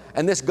of them,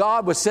 and this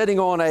god was sitting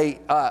on a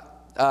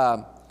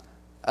kind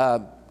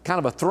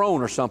of a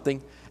throne or something,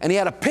 and he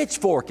had a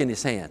pitchfork in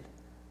his hand.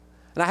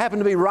 And I happened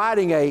to be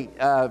riding a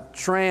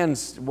kind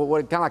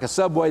of like a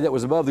subway that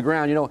was above the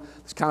ground. You know,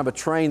 it's kind of a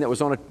train that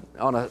was on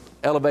a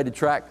elevated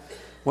track.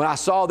 When I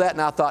saw that,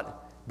 and I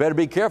thought, better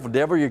be careful,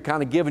 devil, you're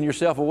kind of giving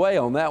yourself away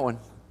on that one.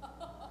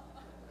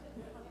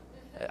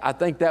 I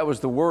think that was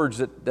the words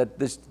that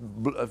this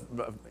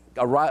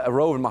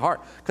arose in my heart.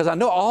 Because I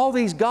know all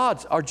these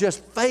gods are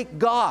just fake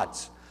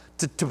gods.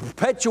 To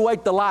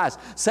perpetuate the lies.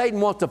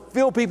 Satan wants to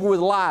fill people with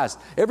lies.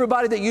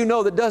 Everybody that you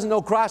know that doesn't know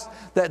Christ,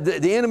 that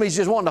the enemy's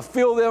just wanting to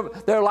fill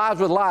their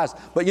lives with lies.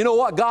 But you know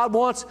what God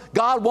wants?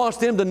 God wants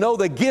them to know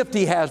the gift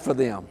He has for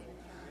them.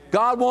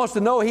 God wants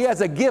to know He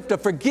has a gift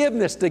of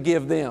forgiveness to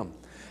give them.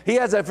 He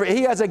has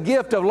a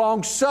gift of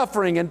long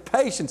suffering and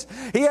patience.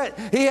 He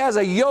has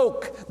a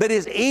yoke that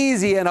is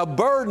easy and a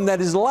burden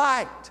that is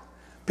light.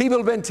 People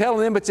have been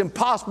telling them it's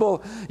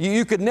impossible.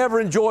 You could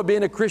never enjoy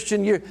being a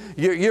Christian.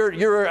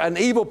 You're an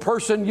evil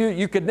person.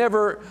 You could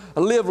never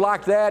live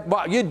like that.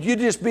 You'd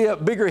just be a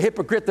bigger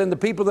hypocrite than the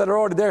people that are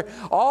already there.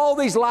 All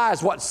these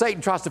lies, what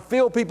Satan tries to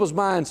fill people's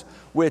minds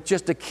with,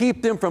 just to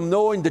keep them from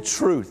knowing the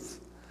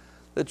truth.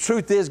 The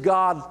truth is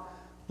God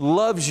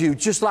loves you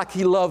just like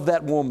He loved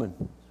that woman.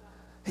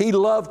 He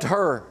loved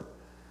her.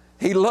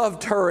 He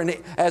loved her, and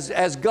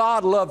as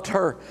God loved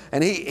her,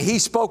 and He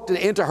spoke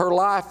into her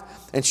life,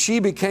 and she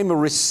became a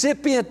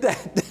recipient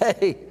that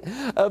day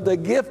of the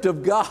gift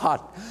of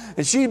God.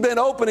 And she's been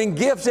opening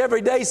gifts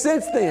every day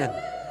since then.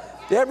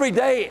 Every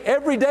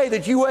day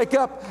that you wake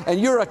up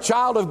and you're a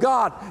child of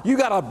God, you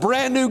got a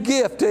brand new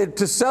gift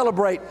to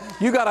celebrate.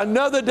 You got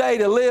another day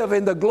to live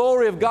in the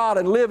glory of God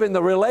and live in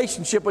the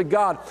relationship with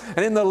God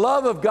and in the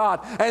love of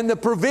God and the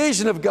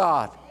provision of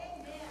God.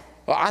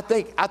 Well, I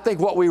think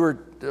what we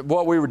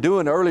were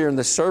doing earlier in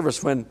this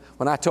service when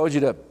I told you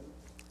to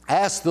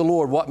ask the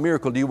Lord, what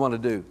miracle do you want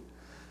to do?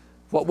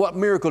 What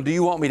miracle do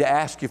you want me to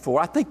ask you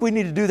for? I think we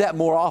need to do that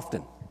more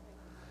often.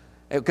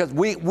 Because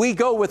we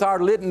go with our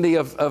litany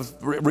of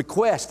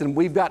requests, and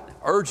we've got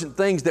urgent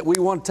things that we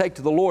want to take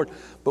to the Lord.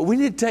 But we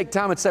need to take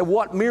time and say,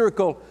 what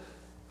miracle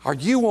are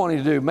you wanting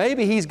to do?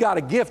 Maybe He's got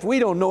a gift we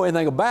don't know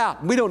anything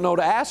about. We don't know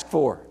to ask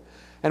for.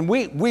 And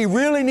we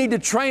really need to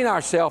train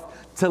ourselves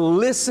to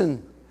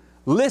listen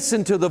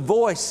to the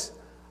voice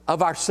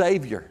of our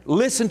Savior.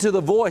 Listen to the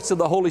voice of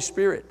the Holy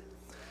Spirit.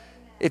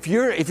 If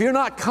you're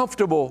not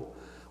comfortable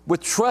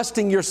with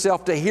trusting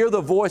yourself to hear the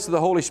voice of the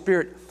Holy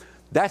Spirit,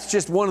 that's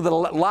just one of the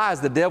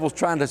lies the devil's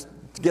trying to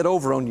get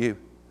over on you.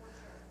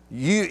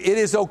 It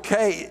is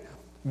okay.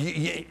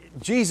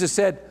 Jesus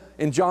said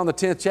in John the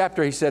 10th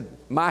chapter, He said,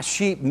 my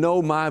sheep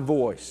know my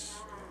voice.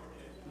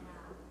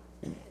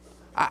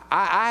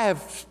 I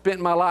have spent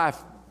my life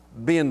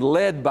being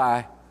led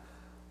by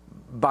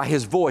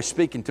His voice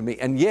speaking to me.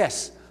 And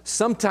yes,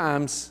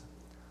 sometimes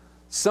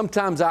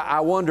I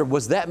wonder,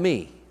 was that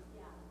me?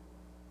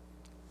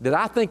 Did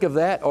I think of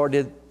that, or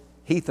did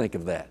He think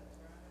of that?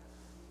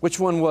 Which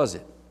one was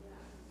it?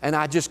 And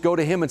I just go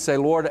to Him and say,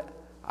 Lord,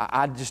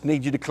 I just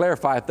need You to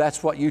clarify if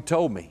that's what You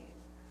told me.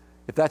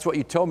 If that's what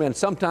You told me. And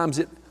sometimes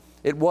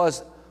it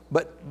was,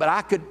 but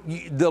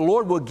the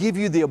Lord will give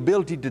you the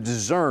ability to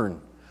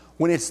discern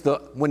when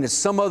it's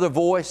some other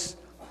voice,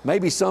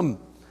 maybe some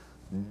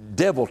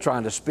devil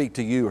trying to speak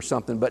to you or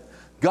something, but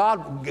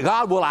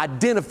God will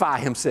identify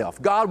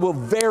Himself. God will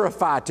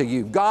verify to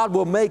you. God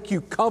will make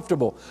you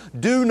comfortable.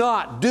 Do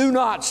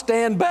not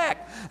stand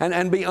back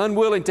and be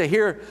unwilling to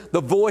hear the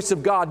voice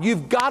of God.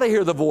 You've got to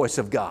hear the voice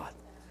of God.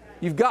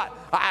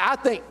 I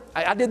think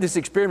I did this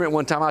experiment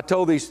one time. I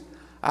told these,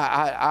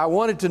 I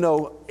wanted to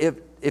know if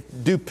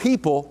do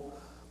people,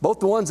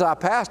 both the ones that I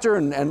pastor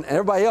and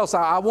everybody else,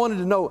 I wanted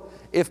to know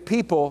if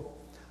people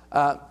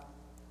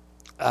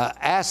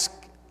ask,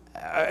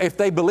 if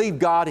they believe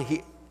God,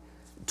 He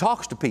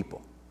talks to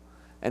people.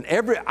 And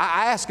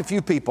I asked a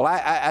few people,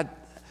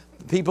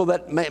 people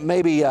that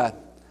maybe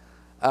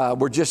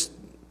were just,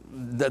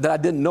 that I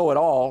didn't know at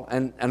all,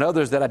 and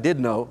others that I did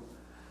know.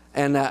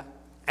 And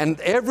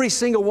every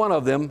single one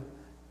of them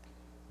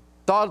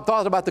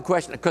thought about the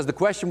question, because the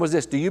question was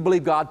this: do you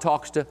believe God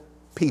talks to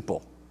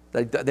people?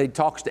 That He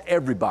talks to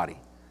everybody?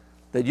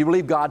 That you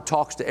believe God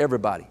talks to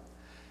everybody?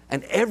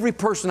 And every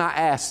person I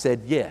asked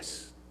said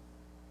yes.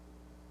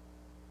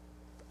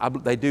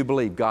 They do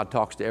believe God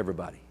talks to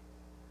everybody.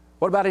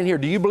 What about in here?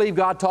 Do you believe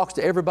God talks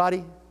to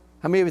everybody?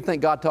 How many of you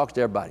think God talks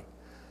to everybody?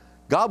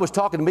 God was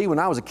talking to me when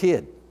I was a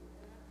kid.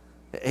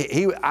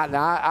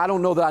 I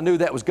don't know that I knew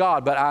that was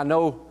God, but I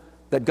know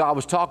that God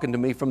was talking to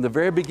me from the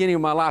very beginning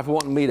of my life,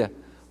 wanting me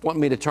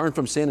to turn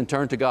from sin and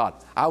turn to God.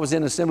 I was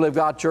in Assembly of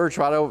God Church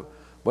right over,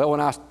 well,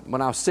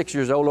 when I was 6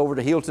 years old, over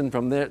to Hilton,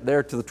 from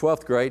there to the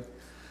 12th grade.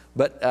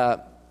 But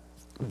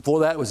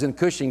before that, it was in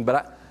Cushing.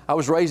 But I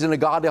was raised in a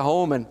godly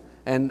home,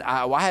 and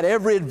I had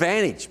every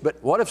advantage.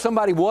 But what if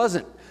somebody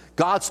wasn't?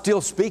 God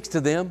still speaks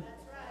to them.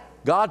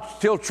 God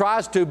still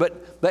tries to,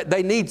 but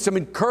they need some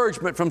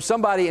encouragement from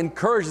somebody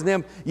encouraging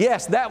them.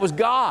 Yes, that was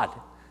God.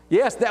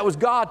 Yes, that was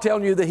God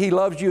telling you that He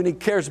loves you and He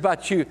cares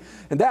about you.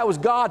 And that was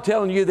God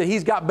telling you that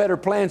He's got better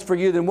plans for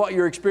you than what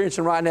you're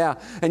experiencing right now.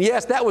 And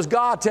yes, that was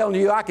God telling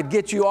you, I could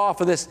get you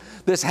off of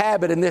this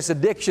habit and this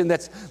addiction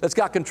that's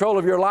got control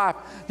of your life.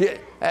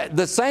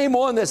 The same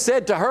one that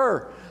said to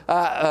her,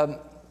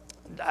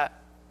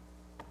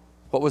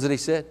 what was it He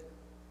said?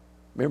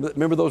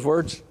 Remember those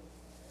words?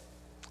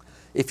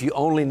 If you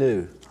only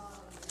knew.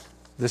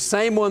 The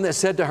same one that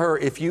said to her,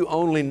 if you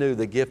only knew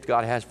the gift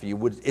God has for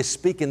you, is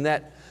speaking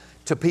that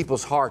to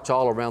people's hearts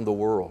all around the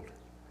world.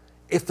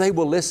 If they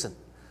will listen.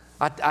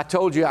 I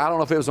told you, I don't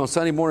know if it was on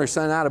Sunday morning or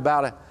Sunday night,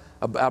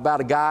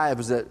 about a guy.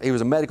 He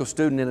was a medical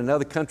student in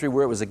another country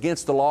where it was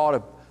against the law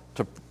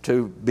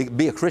to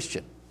be a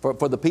Christian.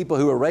 For the people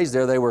who were raised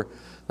there, they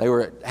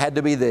had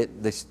to be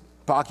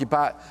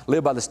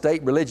live by the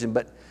state religion.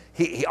 But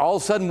he all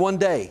of a sudden one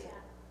day,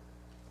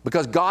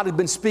 because God had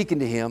been speaking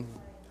to him,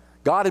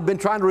 God had been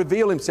trying to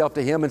reveal Himself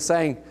to him and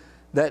saying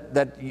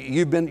that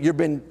you've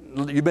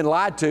been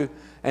lied to,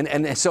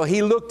 and so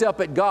he looked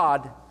up at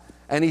God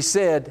and he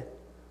said,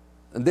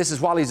 and this is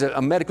while he's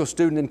a medical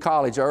student in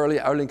college, early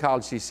in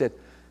college, he said,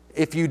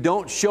 if you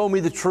don't show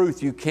me the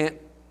truth, you can't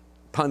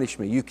punish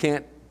me. You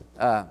can't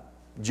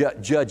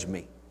judge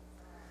me.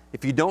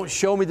 If you don't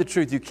show me the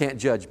truth, you can't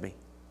judge me.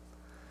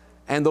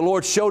 And the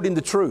Lord showed him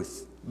the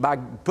truth. by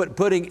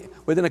putting,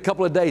 within a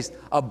couple of days,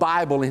 a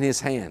Bible in his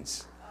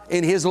hands,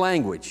 in his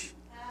language,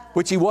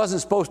 which he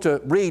wasn't supposed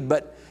to read,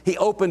 but he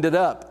opened it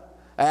up.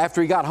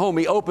 After he got home,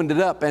 he opened it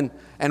up and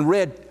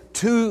read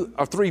 2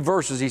 or 3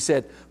 verses, he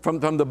said, from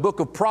the book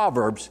of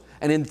Proverbs.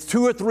 And in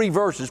 2 or 3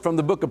 verses from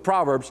the book of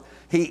Proverbs,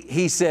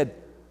 he said,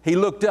 he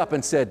looked up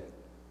and said,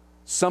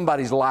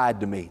 somebody's lied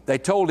to me. They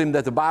told him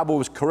that the Bible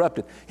was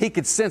corrupted. He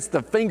could sense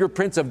the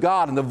fingerprints of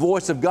God and the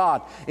voice of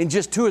God in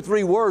just 2 or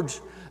 3 words,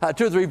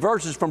 2 or 3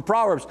 verses from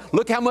Proverbs.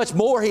 Look how much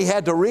more he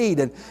had to read.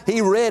 And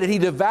he read and he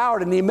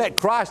devoured and he met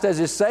Christ as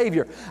his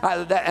Savior.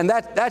 And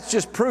that's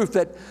just proof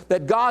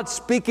that God's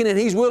speaking and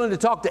he's willing to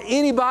talk to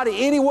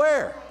anybody,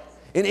 anywhere,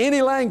 in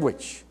any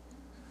language.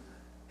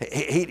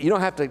 He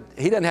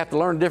doesn't have to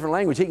learn a different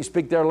language. He can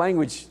speak their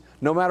language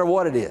no matter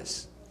what it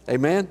is.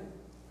 Amen?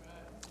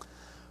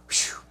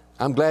 Whew.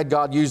 I'm glad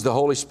God used the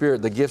Holy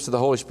Spirit, the gifts of the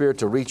Holy Spirit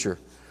to reach her.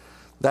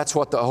 That's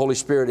what the Holy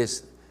Spirit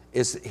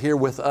is here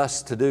with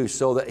us to do,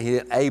 so that He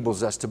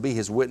enables us to be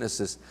His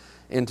witnesses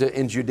in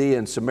Judea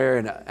and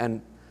Samaria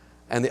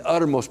and the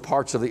uttermost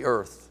parts of the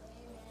earth.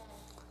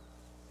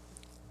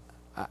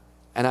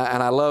 And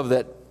I love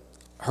that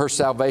her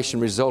salvation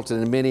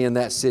resulted in many in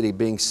that city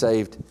being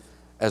saved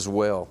as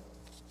well.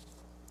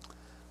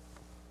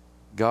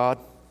 God,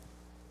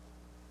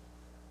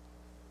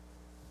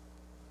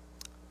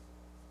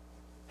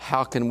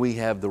 how can we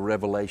have the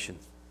revelation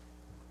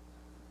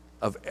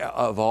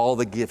of all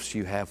the gifts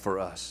you have for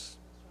us?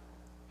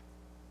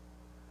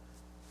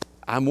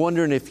 I'm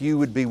wondering if you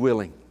would be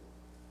willing.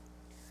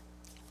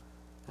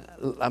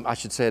 I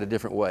should say it a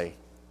different way.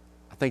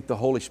 I think the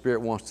Holy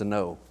Spirit wants to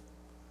know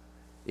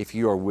if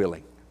you are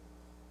willing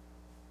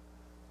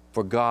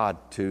for God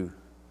to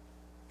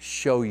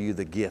show you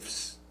the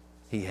gifts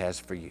He has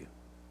for you.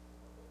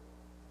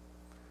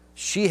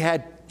 She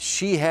had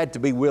to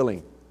be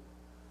willing,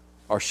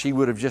 or she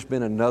would have just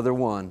been another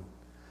one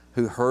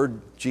who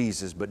heard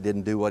Jesus but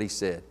didn't do what He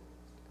said.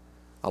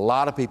 A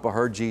lot of people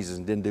heard Jesus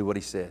and didn't do what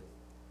He said.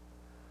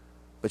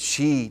 But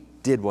she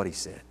did what He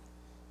said.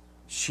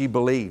 She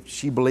believed.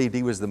 She believed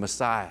He was the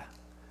Messiah.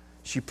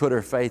 She put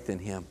her faith in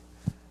Him.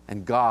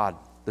 And God,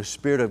 the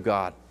Spirit of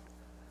God,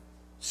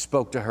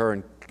 spoke to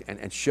her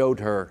and showed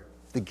her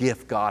the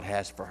gift God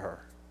has for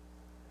her.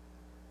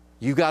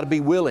 You got to be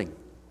willing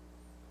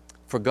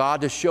for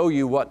God to show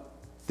you what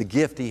the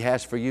gift He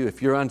has for you.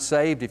 If you're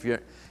unsaved, if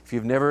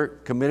you've never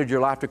committed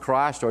your life to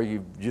Christ, or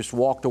you've just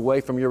walked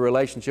away from your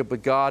relationship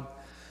with God,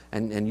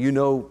 and you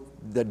know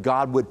that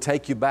God would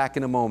take you back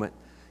in a moment,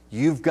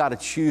 you've got to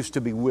choose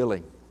to be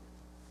willing.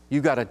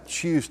 You've got to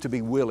choose to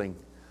be willing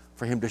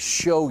for Him to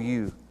show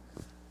you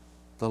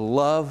the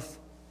love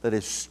that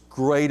is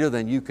greater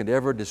than you can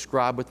ever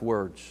describe with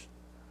words.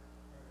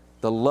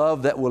 The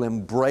love that will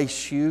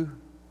embrace you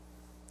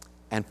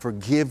and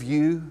forgive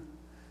you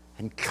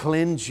and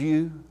cleanse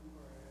you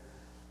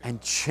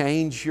and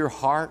change your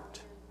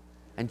heart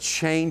and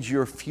change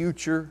your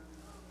future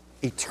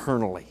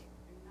eternally.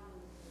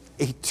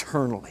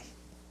 Eternally.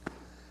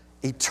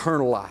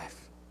 Eternal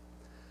life.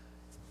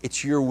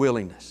 It's your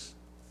willingness.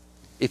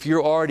 If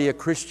you're already a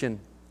Christian,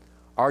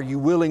 are you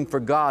willing for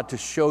God to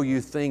show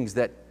you things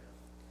that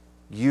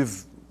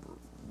you've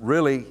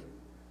really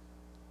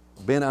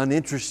been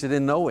uninterested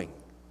in knowing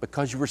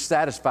because you were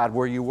satisfied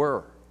where you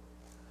were?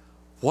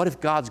 What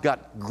if God's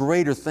got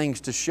greater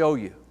things to show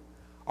you?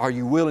 Are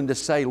you willing to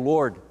say,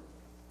 Lord,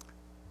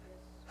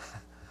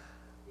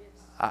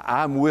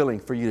 I'm willing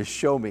for you to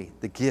show me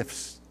the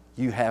gifts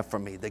you have for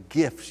me, the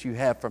gifts you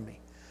have for me,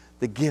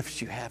 the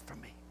gifts you have for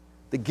me,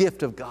 the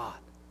gift of God.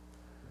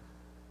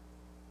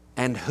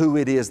 And who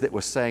it is that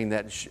was saying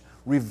that.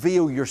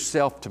 Reveal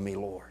yourself to me,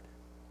 Lord.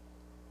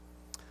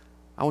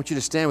 I want you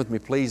to stand with me,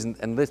 please.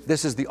 And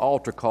this is the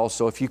altar call,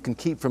 so if you can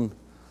keep from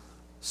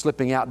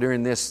slipping out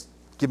during this,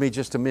 give me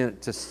just a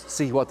minute to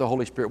see what the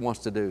Holy Spirit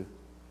wants to do.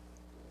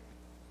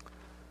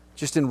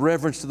 Just in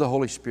reverence to the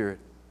Holy Spirit.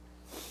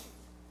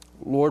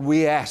 Lord,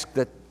 we ask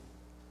that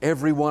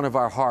every one of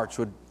our hearts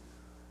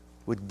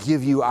would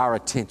give you our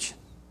attention.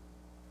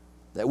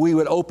 That we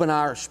would open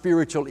our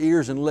spiritual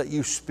ears and let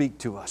you speak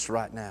to us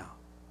right now.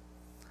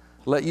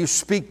 Let you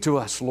speak to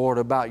us, Lord,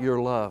 about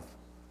your love,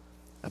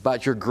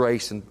 about your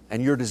grace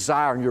and your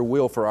desire and your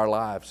will for our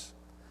lives.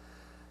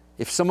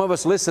 If some of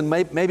us listen,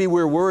 maybe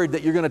we're worried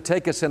that you're going to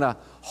take us in a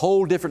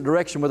whole different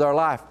direction with our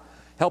life.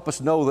 Help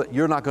us know that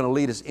you're not going to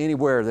lead us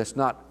anywhere that's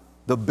not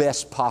the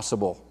best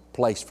possible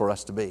place for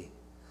us to be,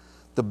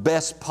 the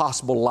best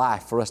possible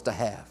life for us to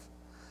have.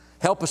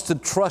 Help us to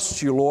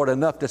trust you, Lord,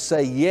 enough to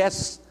say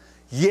yes,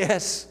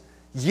 yes,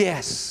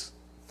 yes.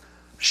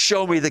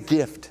 Show me the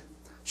gift.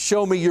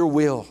 Show me your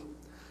will.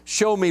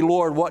 Show me,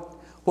 Lord,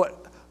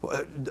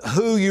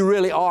 who you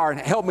really are, and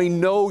help me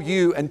know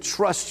you and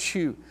trust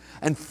you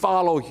and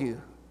follow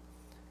you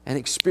and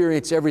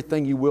experience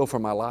everything you will for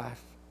my life.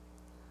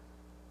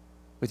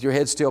 With your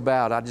head still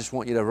bowed, I just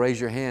want you to raise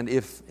your hand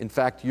if, in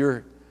fact,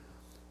 you're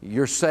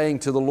saying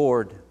to the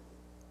Lord,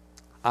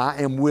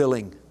 I am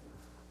willing.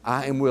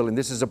 I am willing.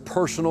 This is a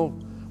personal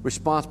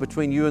response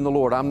between you and the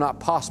Lord. I'm not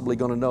possibly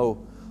going to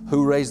know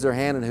who raised their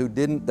hand and who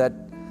didn't.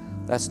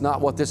 That's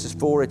not what this is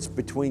for. It's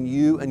between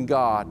you and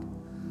God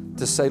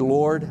to say,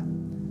 Lord,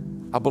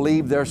 I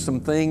believe there's some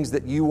things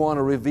that you want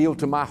to reveal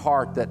to my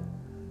heart that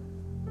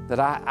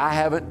I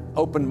haven't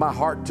opened my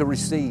heart to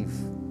receive.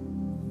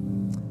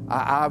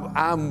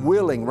 I'm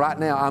willing right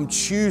now. I'm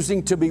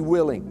choosing to be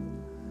willing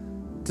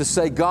to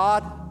say,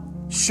 God,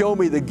 show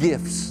me the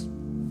gifts.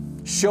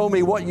 Show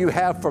me what you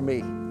have for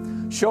me.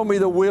 Show me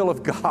the will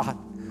of God.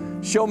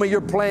 Show me your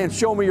plan.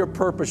 Show me your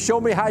purpose.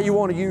 Show me how you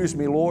want to use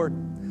me, Lord.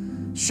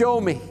 Show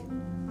me.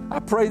 I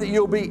pray that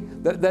you'll be,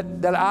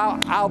 that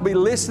I'll be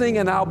listening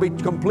and I'll be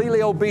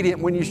completely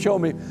obedient when you show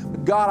me.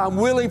 God, I'm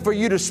willing for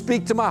you to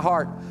speak to my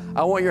heart.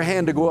 I want your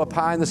hand to go up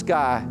high in the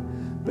sky.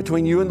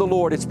 Between you and the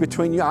Lord, it's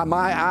between you.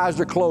 My eyes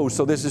are closed,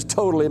 so this is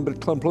totally and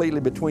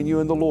completely between you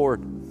and the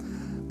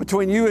Lord.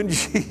 Between you and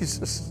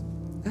Jesus.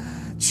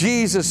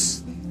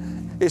 Jesus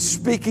is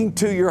speaking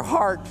to your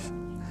heart,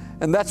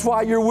 and that's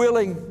why you're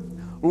willing.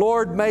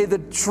 Lord, may the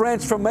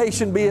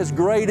transformation be as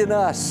great in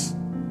us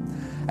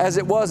as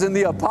it was in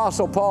the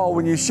Apostle Paul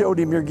when you showed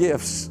him your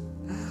gifts.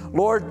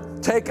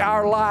 Lord, take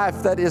our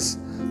life that is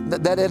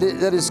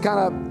kind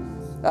of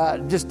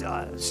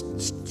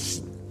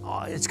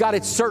it's got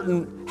its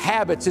certain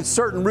habits, its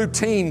certain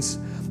routines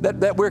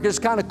that we're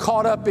just kind of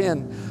caught up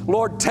in.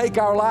 Lord, take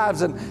our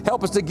lives and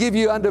help us to give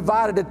you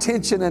undivided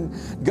attention. And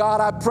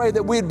God, I pray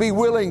that we'd be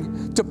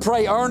willing to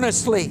pray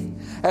earnestly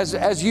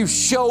as you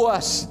show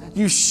us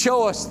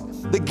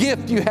the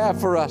gift you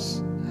have for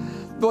us.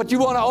 What you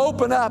want to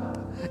open up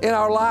in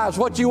our lives,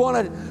 what you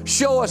want to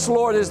show us,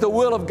 Lord, is the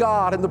will of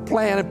God and the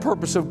plan and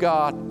purpose of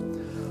God.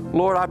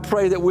 Lord, I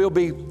pray that we'll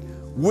be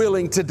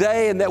willing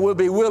today and that we'll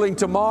be willing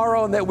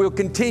tomorrow and that we'll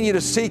continue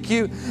to seek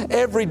you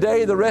every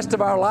day the rest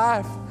of our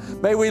life.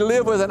 May we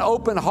live with an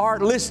open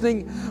heart,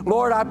 listening.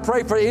 Lord, I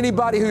pray for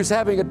anybody who's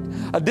having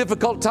a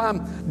difficult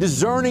time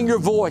discerning your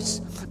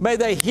voice. May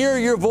they hear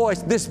your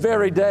voice this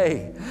very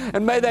day.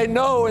 And may they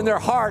know in their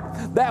heart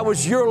that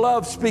was your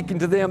love speaking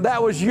to them.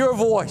 That was your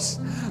voice.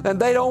 And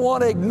they don't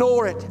want to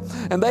ignore it.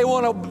 And they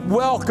want to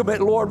welcome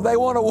it, Lord. They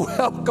want to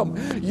welcome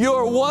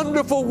your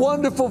wonderful,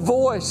 wonderful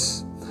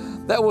voice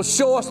that will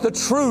show us the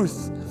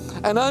truth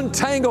and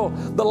untangle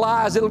the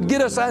lies. It'll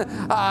get us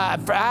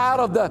out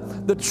of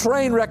the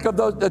train wreck of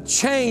the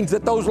chains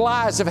that those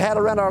lies have had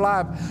around our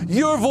life.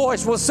 Your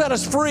voice will set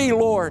us free,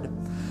 Lord.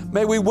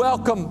 May we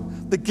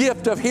welcome the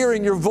gift of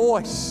hearing your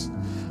voice.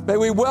 May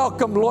we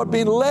welcome, Lord,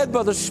 being led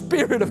by the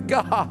Spirit of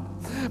God.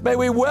 May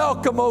we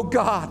welcome, oh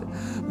God,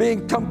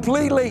 being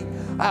completely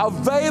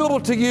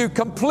available to you,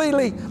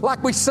 completely,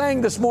 like we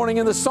sang this morning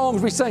in the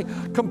songs we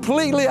sang,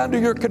 completely under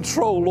your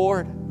control,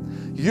 Lord.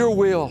 Your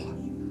will,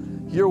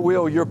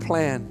 your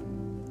plan,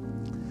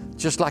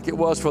 just like it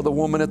was for the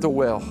woman at the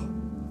well.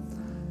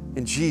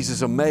 In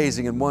Jesus'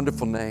 amazing and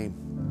wonderful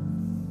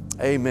name,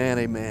 amen,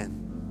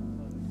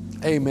 amen,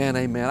 amen,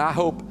 amen. I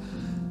hope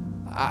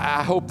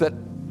that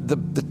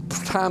the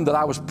time that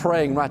I was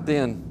praying right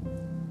then,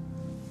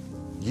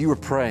 you were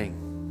praying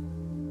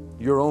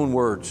your own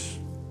words.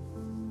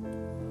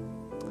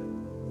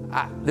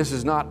 This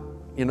is not,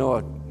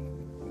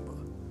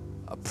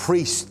 a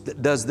priest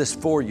that does this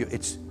for you.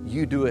 It's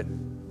you do it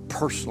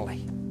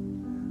personally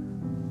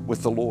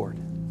with the Lord.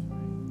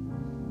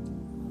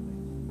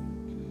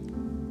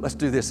 Let's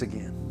do this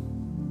again.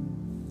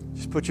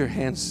 Just put your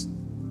hands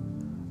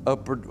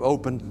up or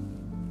open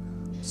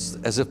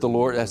as if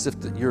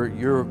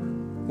you're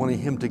wanting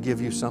Him to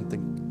give you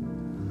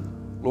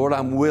something. Lord,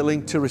 I'm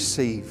willing to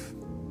receive.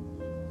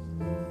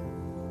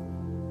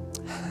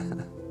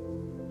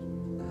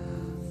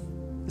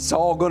 It's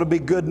all going to be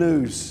good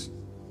news.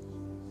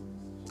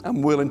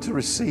 I'm willing to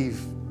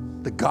receive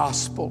the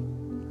gospel,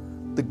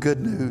 the good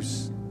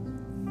news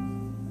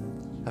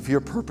of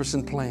your purpose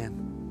and plan.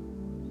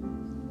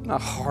 My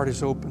heart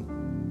is open.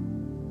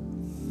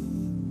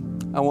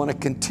 I want to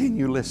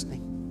continue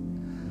listening.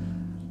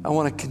 I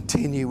want to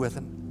continue with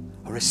a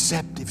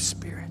receptive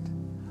spirit,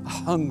 a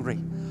hungry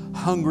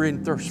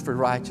and thirst for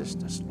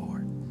righteousness,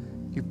 Lord.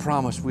 You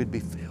promised we'd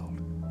be filled.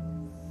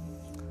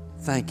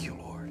 Thank you,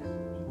 Lord.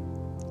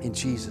 In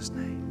Jesus'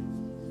 name.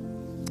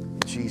 In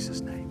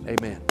Jesus' name.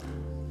 Amen.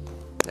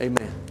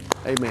 Amen.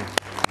 Amen.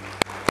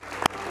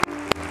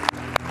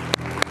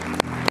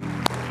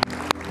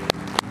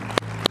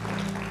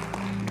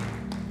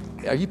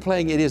 Are you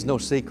playing It Is No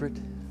Secret?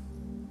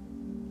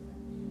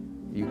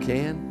 You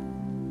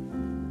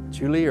can.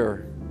 Julie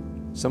or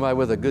somebody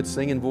with a good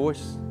singing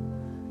voice,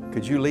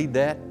 could you lead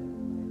that?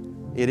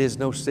 It is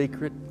no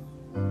secret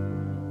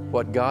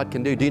what God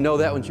can do. Do you know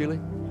that one, Julie?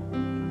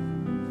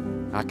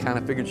 I kind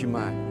of figured you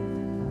might.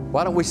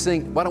 Why don't we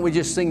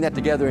just sing that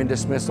together in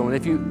dismissal?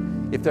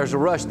 And if there's a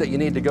rush that you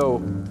need to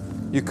go,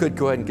 you could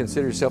go ahead and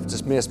consider yourself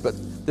dismissed, but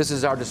this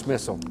is our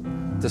dismissal,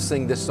 to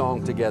sing this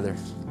song together.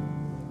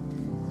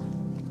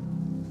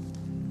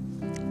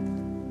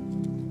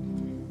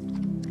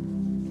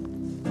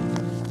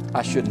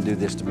 I shouldn't do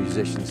this to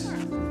musicians.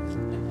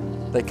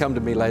 They come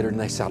to me later and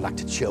they say, I'd like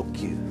to choke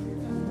you.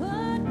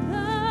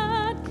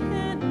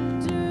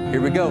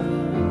 Here we go.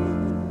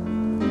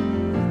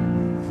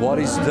 What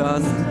He's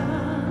done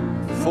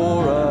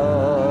for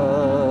us.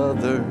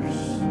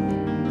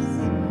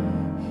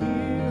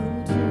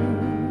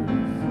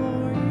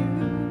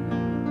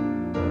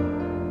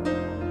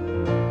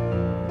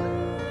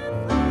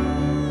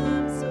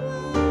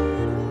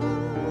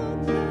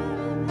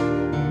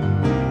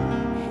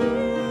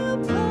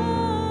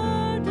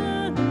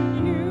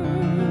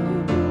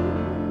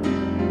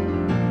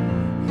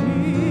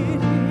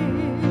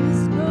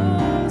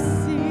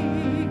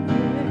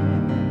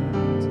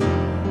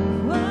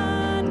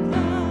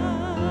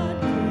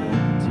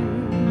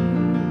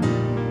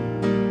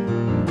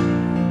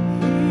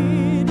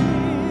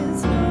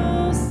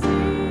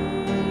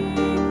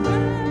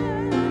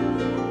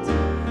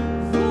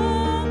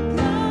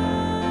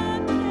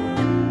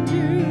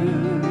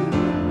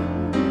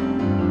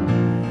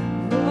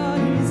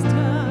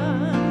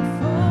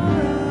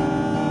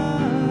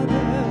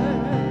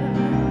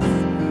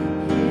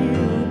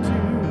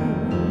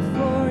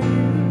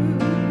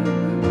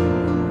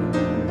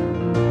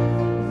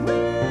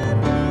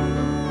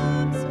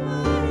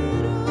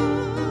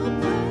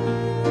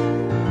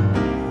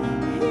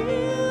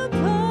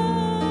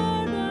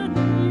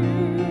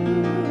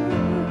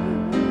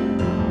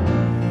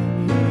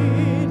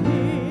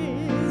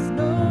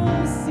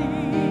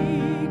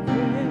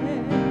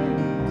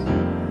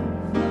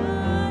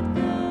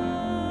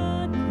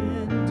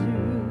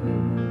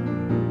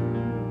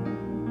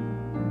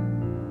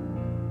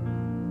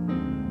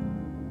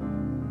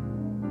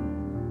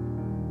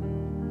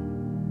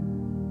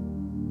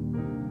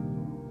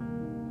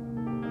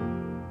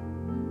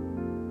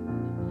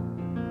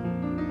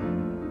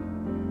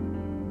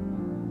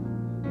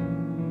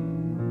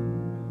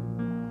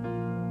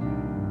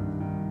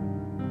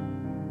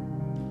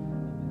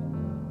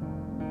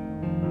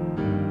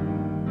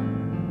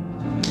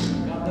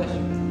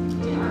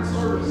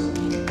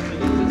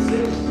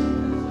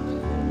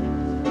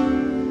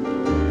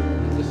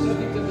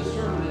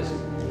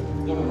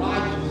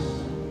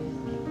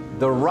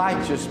 The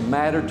righteous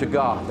matter to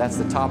God. That's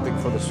the topic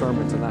for the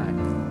sermon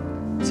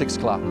tonight. 6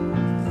 o'clock.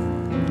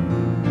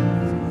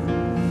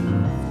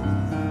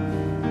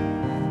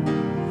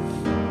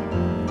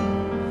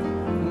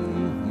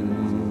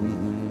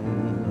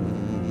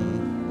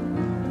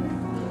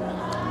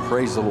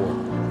 Praise the Lord.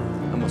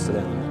 I'm going to sit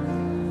down.